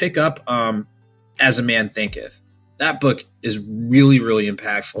pick up As a Man Thinketh. That book is really, really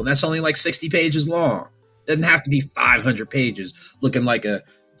impactful, and that's only like 60 pages long. It doesn't have to be 500 pages, looking like a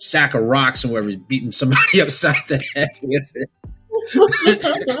sack of rocks and whoever beating somebody upside the head with it.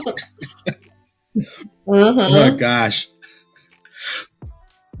 Oh gosh.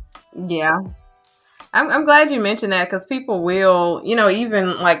 Yeah. I'm glad you mentioned that, because people will,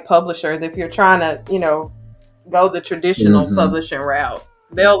 even like publishers, if you're trying to, go the traditional publishing route,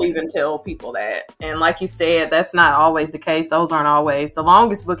 they'll even tell people that. And like you said, that's not always the case. Those aren't always, the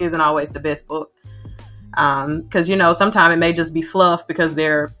longest book isn't always the best book. Because, sometimes it may just be fluff because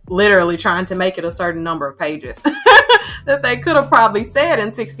they're literally trying to make it a certain number of pages that they could have probably said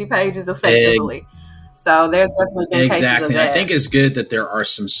in 60 pages effectively. So there's definitely been cases of that. I think it's good that there are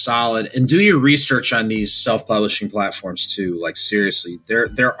some solid, and do your research on these self-publishing platforms too. Like, seriously,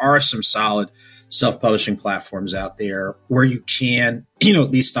 there are some solid self-publishing platforms out there where you can, at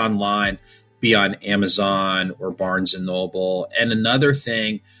least online, be on Amazon or Barnes and Noble. And another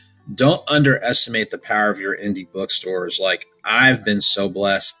thing, don't underestimate the power of your indie bookstores. Like, I've been so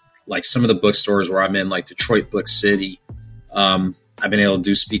blessed, like some of the bookstores where I'm in, like Detroit Book City, I've been able to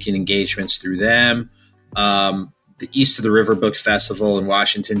do speaking engagements through them. The East of the River Book Festival in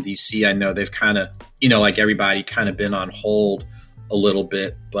Washington, D.C., I know they've kind of, like everybody, kind of been on hold a little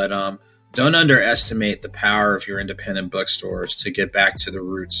bit. But don't underestimate the power of your independent bookstores to get back to the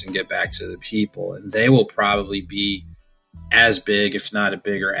roots and get back to the people. And they will probably be as big, if not a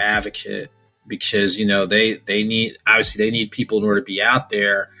bigger advocate, because, they need people in order to be out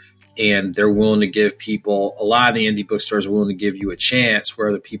there. And they're willing to give people, a lot of the indie bookstores are willing to give you a chance where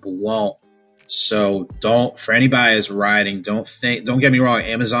other people won't. So for anybody that's writing, don't get me wrong,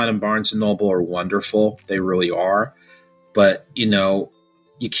 Amazon and Barnes and Noble are wonderful. They really are. But,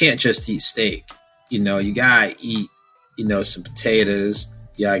 you can't just eat steak. You gotta eat, some potatoes.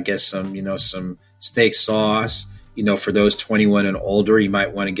 You gotta get some steak sauce. For those 21 and older, you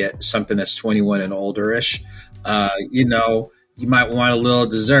might want to get something that's 21 and older-ish. You might want a little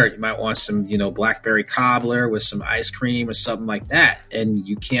dessert. You might want some, blackberry cobbler with some ice cream or something like that. And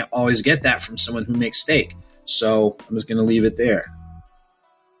you can't always get that from someone who makes steak. So I'm just going to leave it there.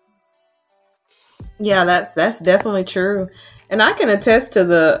 Yeah, that's definitely true. And I can attest to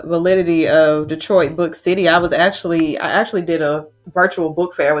the validity of Detroit Book City. I actually did a virtual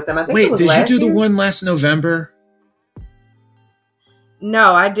book fair with them. I think it was last year. Did you do the one last November?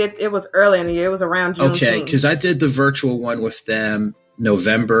 No, I did. It was early in the year. It was around June. Okay, because I did the virtual one with them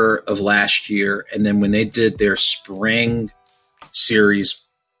November of last year. And then when they did their spring series,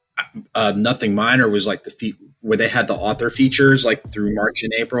 Nothing Minor was like where they had the author features like through March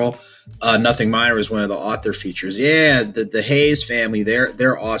and April. Nothing Minor was one of the author features. Yeah, the Hayes family,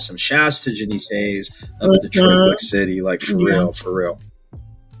 they're awesome. Shouts to Janice Hayes of Detroit Book City, like for real.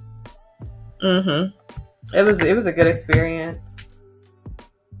 Mm-hmm. It was a good experience.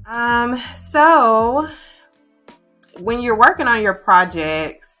 So when you're working on your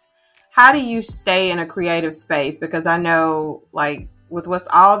projects, how do you stay in a creative space? Because I know, like, with what's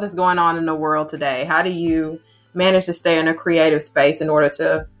all this going on in the world today, how do you manage to stay in a creative space in order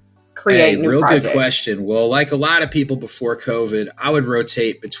to create new projects? Good question. Well, like a lot of people before COVID, I would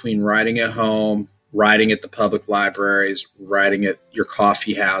rotate between writing at home, writing at the public libraries, writing at your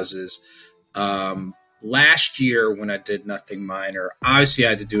coffee houses. Last year when I did Nothing Minor, obviously I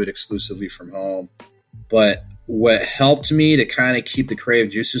had to do it exclusively from home. But what helped me to kind of keep the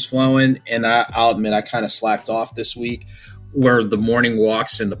creative juices flowing, and I'll admit I kind of slacked off this week, were the morning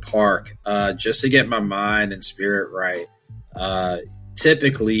walks in the park, just to get my mind and spirit right.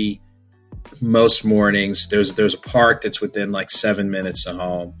 Typically, most mornings, there's a park that's within like 7 minutes of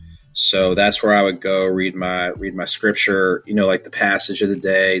home. So that's where I would go read my scripture, like the passage of the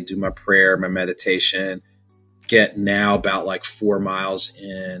day, do my prayer, my meditation, get now about like 4 miles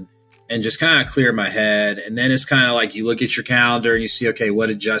in and just kind of clear my head. And then it's kind of like you look at your calendar and you see, okay, what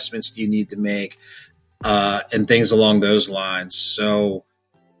adjustments do you need to make? And things along those lines. So,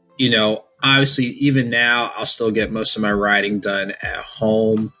 obviously, even now, I'll still get most of my writing done at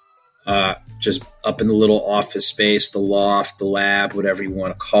home, just up in the little office space, the loft, the lab, whatever you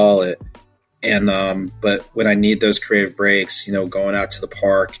want to call it. And but when I need those creative breaks, going out to the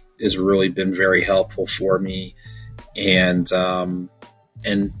park has really been very helpful for me. And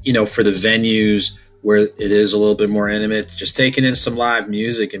for the venues where it is a little bit more intimate, just taking in some live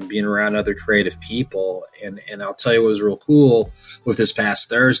music and being around other creative people. And I'll tell you what was real cool with this past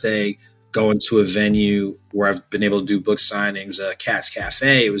Thursday, going to a venue where I've been able to do book signings, Cat's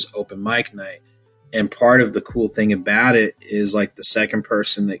Cafe. It was open mic night. And part of the cool thing about it is like the second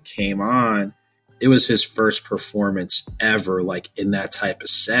person that came on, it was his first performance ever, like in that type of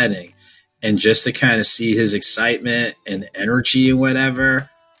setting. And just to kind of see his excitement and energy and whatever,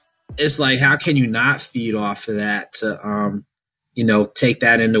 it's like, how can you not feed off of that to, take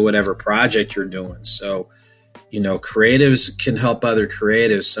that into whatever project you're doing? So, creatives can help other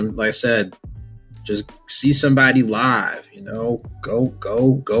creatives. Like I said, just see somebody live,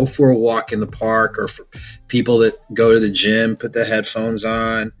 go for a walk in the park, or for people that go to the gym, put the headphones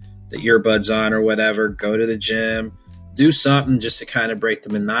on, the earbuds on or whatever, go to the gym, do something just to kind of break the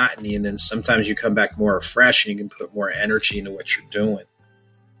monotony. And then sometimes you come back more refreshed and you can put more energy into what you're doing.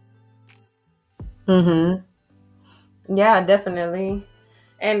 Mm-hmm. Yeah, definitely.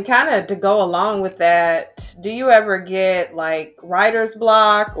 And kind of to go along with that, do you ever get like writer's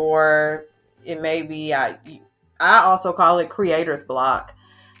block, or it may be, I also call it creator's block.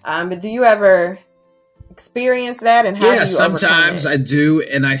 But do you ever experience that, and how do you sometimes overcome it? I do.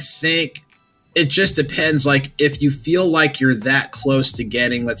 And I think it just depends. Like if you feel like you're that close to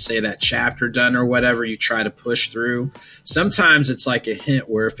getting, let's say, that chapter done or whatever, you try to push through. Sometimes it's like a hint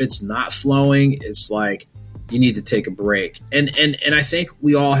where if it's not flowing, it's like you need to take a break. And I think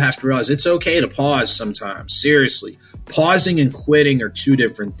we all have to realize it's okay to pause sometimes. Seriously, pausing and quitting are two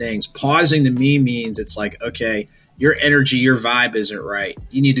different things. Pausing to me means it's like, okay, your energy, your vibe isn't right.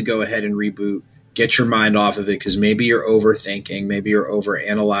 You need to go ahead and reboot. Get your mind off of it, because maybe you're overthinking, maybe you're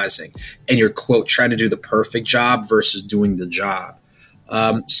overanalyzing, and you're, quote, trying to do the perfect job versus doing the job.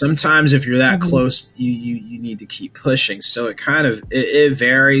 Sometimes if you're that close, you need to keep pushing. So it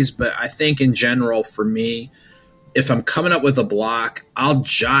varies, but I think in general for me, if I'm coming up with a block, I'll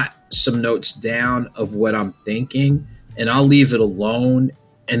jot some notes down of what I'm thinking and I'll leave it alone.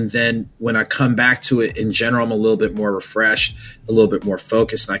 And then when I come back to it, in general, I'm a little bit more refreshed, a little bit more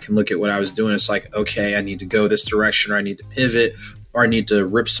focused, and I can look at what I was doing. It's like, okay, I need to go this direction, or I need to pivot, or I need to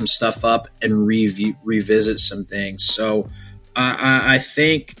rip some stuff up and revisit some things. So I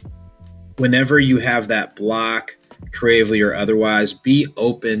think whenever you have that block, creatively or otherwise, be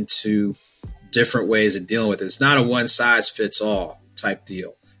open to different ways of dealing with it. It's not a one size fits all type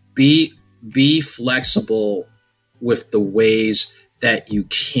deal. Be flexible with the ways that you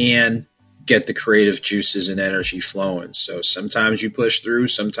can get the creative juices and energy flowing. So sometimes you push through,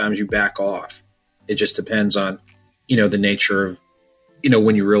 sometimes you back off. It just depends on, the nature of,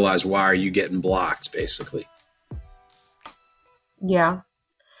 when you realize why are you getting blocked, basically. Yeah.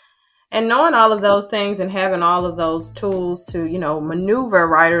 And knowing all of those things and having all of those tools to, maneuver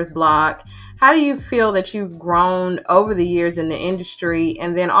writer's block, how do you feel that you've grown over the years in the industry?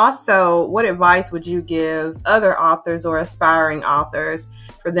 And then also, what advice would you give other authors or aspiring authors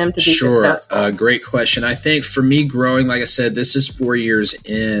for them to be successful? Great question. I think for me growing, like I said, this is 4 years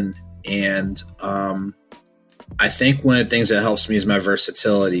in. And I think one of the things that helps me is my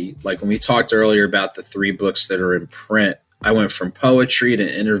versatility. Like when we talked earlier about the 3 books that are in print, I went from poetry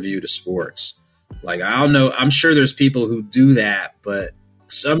to interview to sports. Like, I don't know. I'm sure there's people who do that, but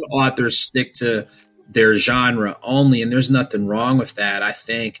some authors stick to their genre only, and there's nothing wrong with that. I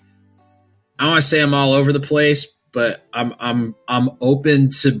think I don't want to say I'm all over the place, but I'm open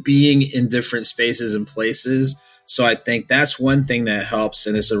to being in different spaces and places. So I think that's one thing that helps,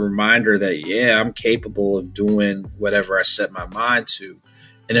 and it's a reminder that I'm capable of doing whatever I set my mind to.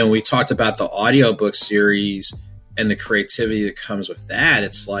 And then we talked about the audiobook series and the creativity that comes with that.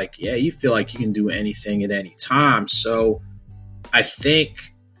 It's like, you feel like you can do anything at any time. So I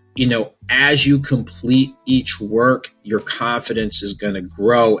think, as you complete each work, your confidence is going to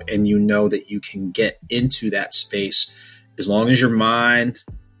grow, and that you can get into that space. As long as your mind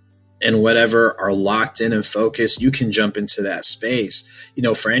and whatever are locked in and focused, you can jump into that space.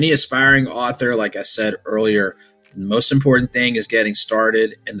 For any aspiring author, like I said earlier, the most important thing is getting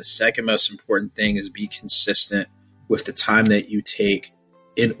started. And the second most important thing is be consistent with the time that you take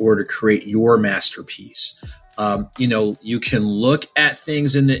in order to create your masterpiece. You can look at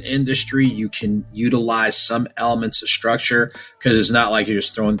things in the industry. You can utilize some elements of structure because it's not like you're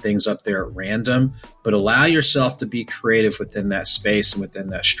just throwing things up there at random, but allow yourself to be creative within that space and within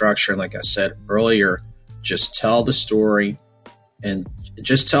that structure. And like I said earlier, just tell the story and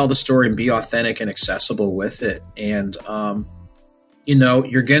be authentic and accessible with it. And,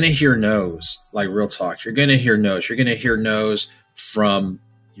 you're going to hear no's, like real talk. You're going to hear no's. You're going to hear no's from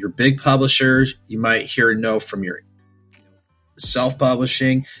your big publishers. You might hear a no from your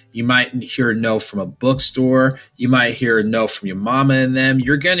self-publishing. You might hear a no from a bookstore. You might hear a no from your mama and them.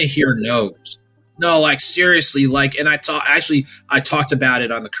 You're going to hear no's. No, like seriously, and I talked about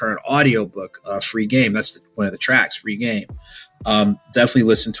it on the current audiobook, Free Game. That's one of the tracks, Free Game. Definitely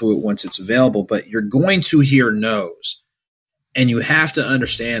listen to it once it's available, but you're going to hear no's. And you have to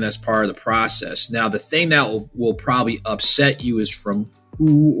understand that's part of the process. Now, the thing that will probably upset you is from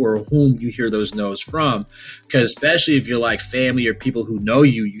who or whom you hear those no's from. Because especially if you're like family or people who know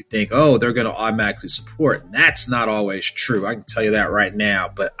you, you think, oh, they're going to automatically support. And that's not always true. I can tell you that right now.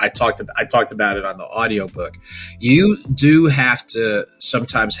 But I talked about it on the audiobook. You do have to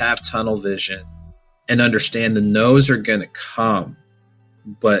sometimes have tunnel vision and understand the no's are going to come.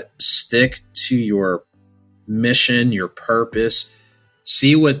 But stick to your mission, your purpose.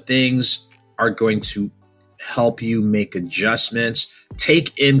 See what things are going to help you make adjustments.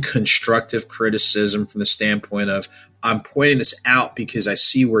 Take in constructive criticism from the standpoint of, I'm pointing this out because I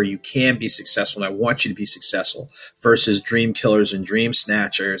see where you can be successful and I want you to be successful, versus dream killers and dream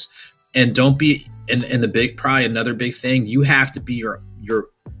snatchers. And don't be, and probably another big thing, you have to be your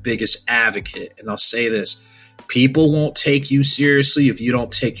biggest advocate. And I'll say this, people won't take you seriously if you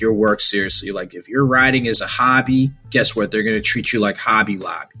don't take your work seriously. Like if you're writing as a hobby, guess what? They're going to treat you like Hobby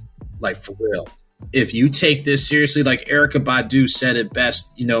Lobby, like for real. If you take this seriously, like Erykah Badu said it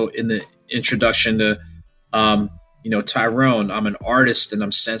best, in the introduction to, Tyrone, I'm an artist and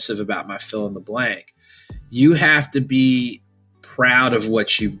I'm sensitive about my fill in the blank. You have to be proud of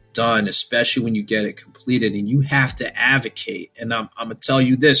what you've done, especially when you get it completed, and you have to advocate. And I'm going to tell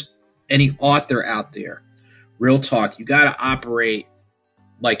you this, any author out there, real talk, you got to operate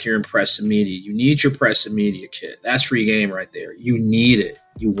like you're in press and media. You need your press and media kit. That's Free Game right there. You need it.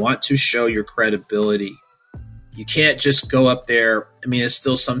 You want to show your credibility. You can't just go up there. I mean, it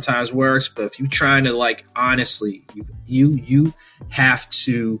still sometimes works, but if you're trying to honestly, you have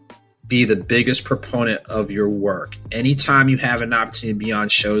to be the biggest proponent of your work. Anytime you have an opportunity to be on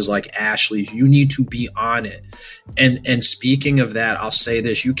shows like Ashley's, you need to be on it. And speaking of that, I'll say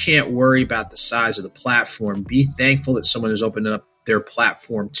this, you can't worry about the size of the platform. Be thankful that someone is opening up their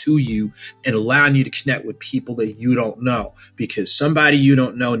platform to you and allowing you to connect with people that you don't know, because somebody you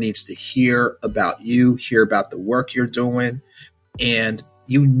don't know needs to hear about you, hear about the work you're doing, and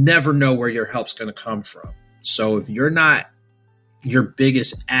you never know where your help's going to come from. So if you're not your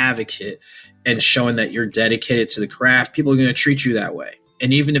biggest advocate and showing that you're dedicated to the craft, people are going to treat you that way.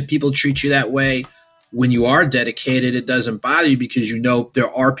 And even if people treat you that way when you are dedicated, it doesn't bother you because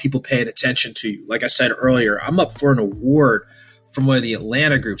there are people paying attention to you. Like I said earlier, I'm up for an award from one of the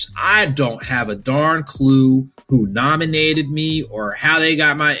Atlanta groups. I don't have a darn clue who nominated me or how they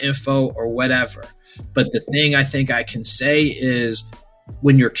got my info or whatever. But the thing I think I can say is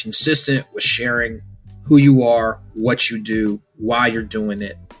when you're consistent with sharing who you are, what you do, why you're doing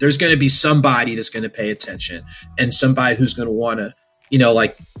it, there's going to be somebody that's going to pay attention and somebody who's going to want to,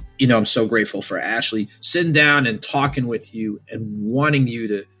 I'm so grateful for Ashley sitting down and talking with you and wanting you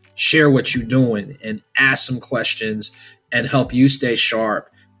to share what you're doing and ask some questions and help you stay sharp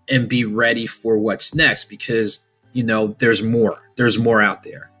and be ready for what's next, because, there's more out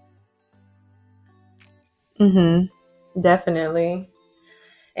there. Mm-hmm. Definitely.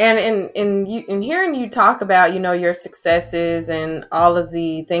 And in hearing you talk about, your successes and all of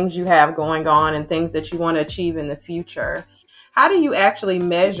the things you have going on and things that you want to achieve in the future, how do you actually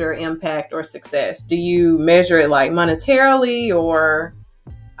measure impact or success? Do you measure it monetarily or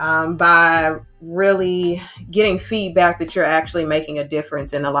by really getting feedback that you're actually making a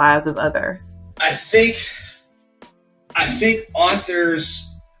difference in the lives of others? I think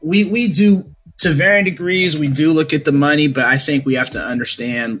authors, we do, to varying degrees, we do look at the money, but I think we have to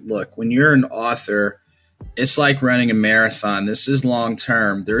understand, look, when you're an author, it's like running a marathon. This is long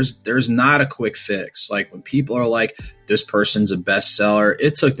term. There's not a quick fix. Like when people are like, this person's a bestseller,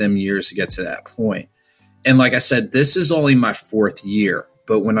 it took them years to get to that point. And like I said, this is only my 4th year.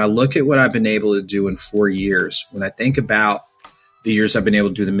 But when I look at what I've been able to do in 4 years, when I think about the years I've been able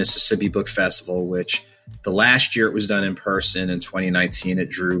to do the Mississippi Book Festival, which the last year it was done in person in 2019, it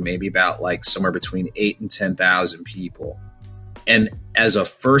drew maybe about somewhere between 8,000 and 10,000 people. And as a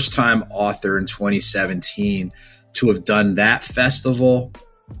first-time author in 2017, to have done that festival,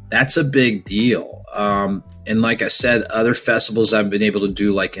 that's a big deal. And like I said, other festivals I've been able to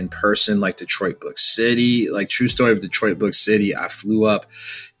do like in person, like Detroit Book City, like True Story of Detroit Book City. I flew up.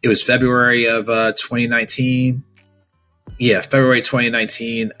 It was February of 2019. Yeah, February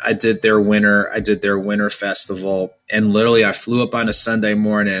 2019. I did their winter festival. And literally I flew up on a Sunday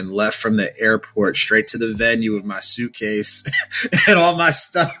morning, left from the airport straight to the venue with my suitcase and all my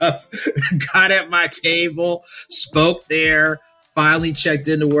stuff, got at my table, spoke there, finally checked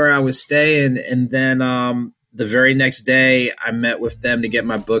into where I was staying. And then the very next day I met with them to get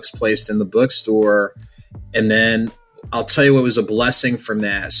my books placed in the bookstore. And then I'll tell you what was a blessing from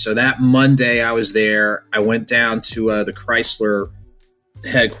that. So that Monday I was there. I went down to the Chrysler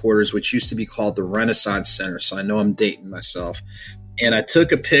headquarters, which used to be called the Renaissance Center. So I know I'm dating myself. And I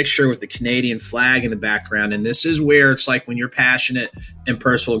took a picture with the Canadian flag in the background. And this is where it's like when you're passionate and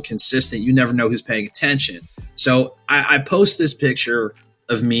personal and consistent, you never know who's paying attention. So I post this picture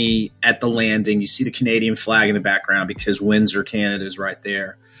of me at the landing. You see the Canadian flag in the background because Windsor, Canada is right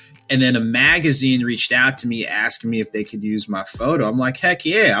there. And then a magazine reached out to me asking me if they could use my photo. I'm like, heck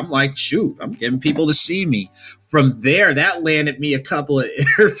yeah. I'm like, shoot, I'm getting people to see me. From there, that landed me a couple of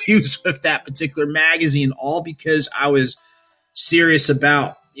interviews with that particular magazine, all because I was serious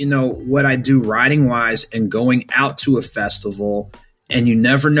about, what I do writing wise and going out to a festival, and you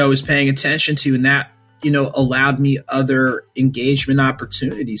never know who's paying attention to you. And that, allowed me other engagement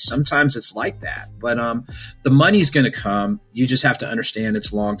opportunities. Sometimes it's like that, but the money's going to come. You just have to understand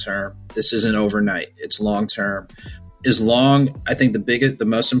it's long term. This isn't overnight. It's long term. I think the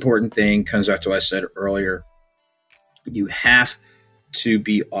most important thing comes back to what I said earlier. You have to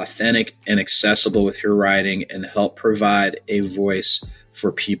be authentic and accessible with your writing and help provide a voice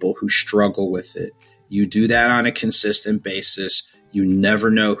for people who struggle with it. You do that on a consistent basis. You never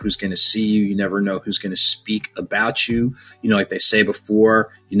know who's going to see you. You never know who's going to speak about you. Like they say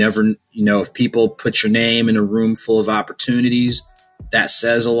before, you never, if people put your name in a room full of opportunities, that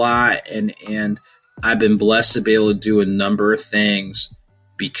says a lot. And I've been blessed to be able to do a number of things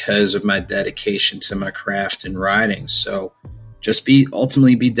because of my dedication to my craft and writing. So just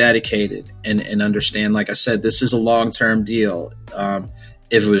ultimately be dedicated and understand, like I said, this is a long-term deal.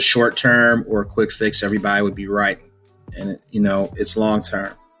 If it was short-term or a quick fix, everybody would be writing. And, it's long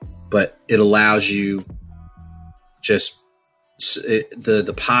term, but it allows you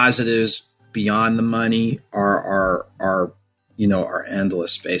the positives beyond the money are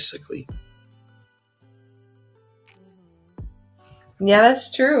endless, basically. Yeah, that's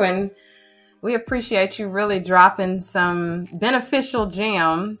true. And we appreciate you really dropping some beneficial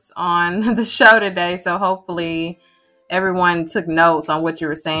gems on the show today. So hopefully everyone took notes on what you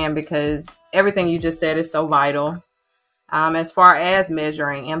were saying, because everything you just said is so vital. As far as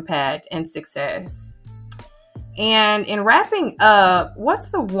measuring impact and success. And in wrapping up, what's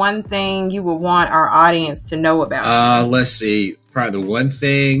the one thing you would want our audience to know about you? Let's see. Probably the one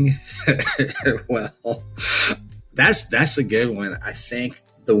thing. Well, that's a good one. I think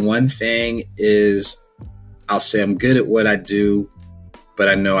the one thing is I'll say I'm good at what I do, but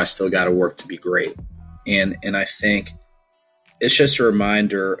I know I still got to work to be great. And I think it's just a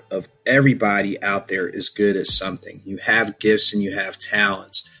reminder of everybody out there is good at something. You have gifts and you have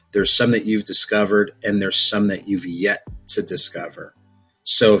talents. There's some that you've discovered and there's some that you've yet to discover.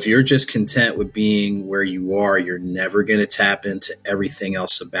 So if you're just content with being where you are, you're never going to tap into everything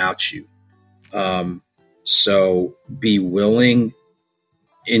else about you. So be willing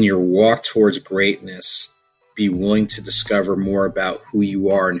in your walk towards greatness, be willing to discover more about who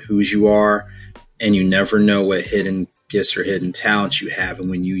you are and whose you are. And you never know what hidden gifts or hidden talents you have. And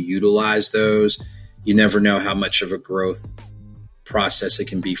when you utilize those, you never know how much of a growth process it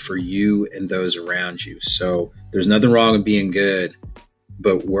can be for you and those around you. So there's nothing wrong with being good,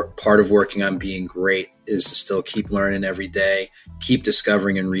 but part of working on being great is to still keep learning every day, keep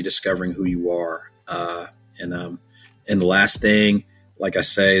discovering and rediscovering who you are. And the last thing, like I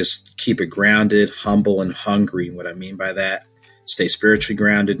say, is keep it grounded, humble, and hungry. And what I mean by that, stay spiritually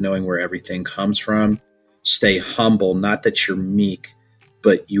grounded, knowing where everything comes from. Stay humble, not that you're meek,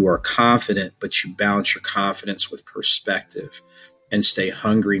 but you are confident, but you balance your confidence with perspective. And stay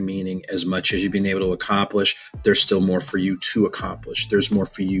hungry, meaning as much as you've been able to accomplish, there's still more for you to accomplish. There's more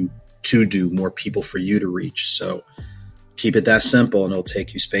for you to do, more people for you to reach. So keep it that simple, and it'll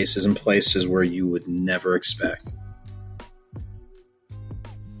take you spaces and places where you would never expect.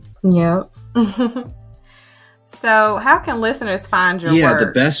 Yep. So how can listeners find your work? The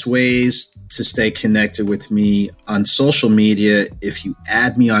best ways to stay connected with me on social media, if you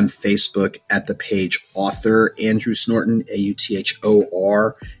add me on Facebook at the page Author Andrew Snorton,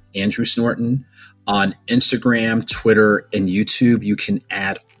 AUTHOR Andrew Snorton. On Instagram, Twitter, and YouTube, you can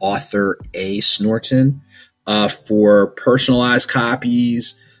add Author A Snorton. For personalized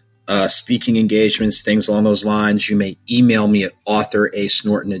copies, speaking engagements, things along those lines, you may email me at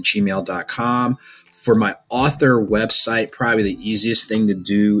authorsnorton@gmail.com. For my author website, probably the easiest thing to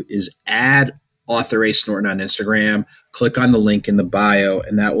do is add Author A Snorton on Instagram, click on the link in the bio,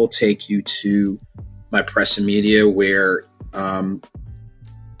 and that will take you to my press and media where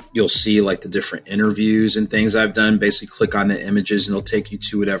you'll see like the different interviews and things I've done. Basically click on the images and it'll take you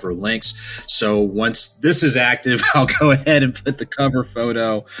to whatever links. So once this is active, I'll go ahead and put the cover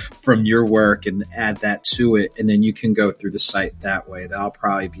photo from your work and add that to it. And then you can go through the site that way. That'll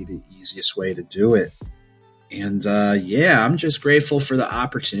probably be the easiest way to do it. And I'm just grateful for the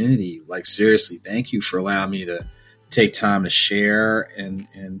opportunity. Like seriously, thank you for allowing me to take time to share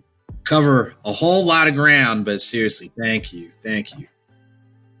and cover a whole lot of ground. But seriously, thank you. Thank you.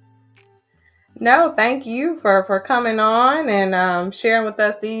 No, thank you for coming on and sharing with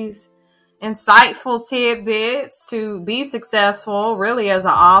us these insightful tidbits to be successful really as an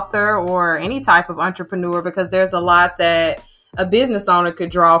author or any type of entrepreneur, because there's a lot that a business owner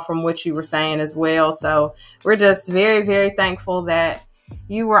could draw from what you were saying as well. So we're just very, very thankful that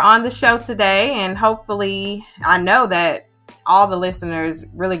you were on the show today. And hopefully, I know that all the listeners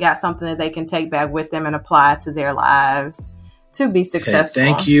really got something that they can take back with them and apply to their lives to be successful.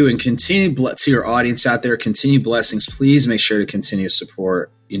 Okay, thank you. And continue to your audience out there, continue blessings. Please make sure to continue to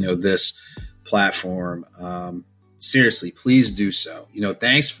support, this platform. Seriously, please do so.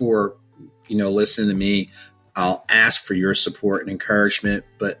 Thanks for, listening to me. I'll ask for your support and encouragement,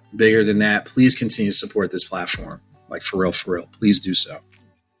 but bigger than that, please continue to support this platform. Like for real, please do so.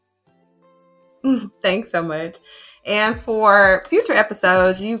 Thanks so much. And for future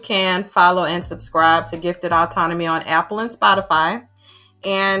episodes, you can follow and subscribe to Gifted Autonomy on Apple and Spotify.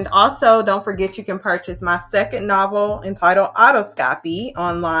 And also, don't forget you can purchase my second novel entitled Autoscopy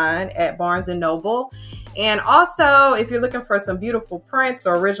online at Barnes & Noble. And also, if you're looking for some beautiful prints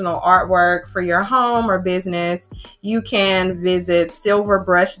or original artwork for your home or business, you can visit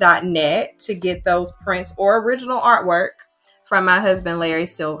silverbrush.net to get those prints or original artwork from my husband, Larry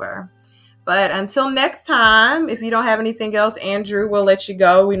Silver. But until next time, if you don't have anything else, Andrew, we'll let you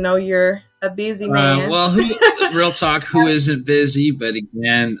go. We know you're a busy man. Real talk, who isn't busy? But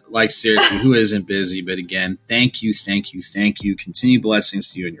again, seriously, who isn't busy? But again, thank you. Continue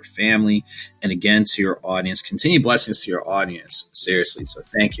blessings to you and your family. And again, to your audience, continue blessings to your audience. Seriously. So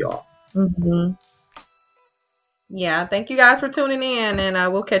thank you all. Mm-hmm. Yeah. Thank you guys for tuning in,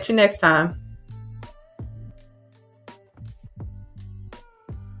 and we'll catch you next time.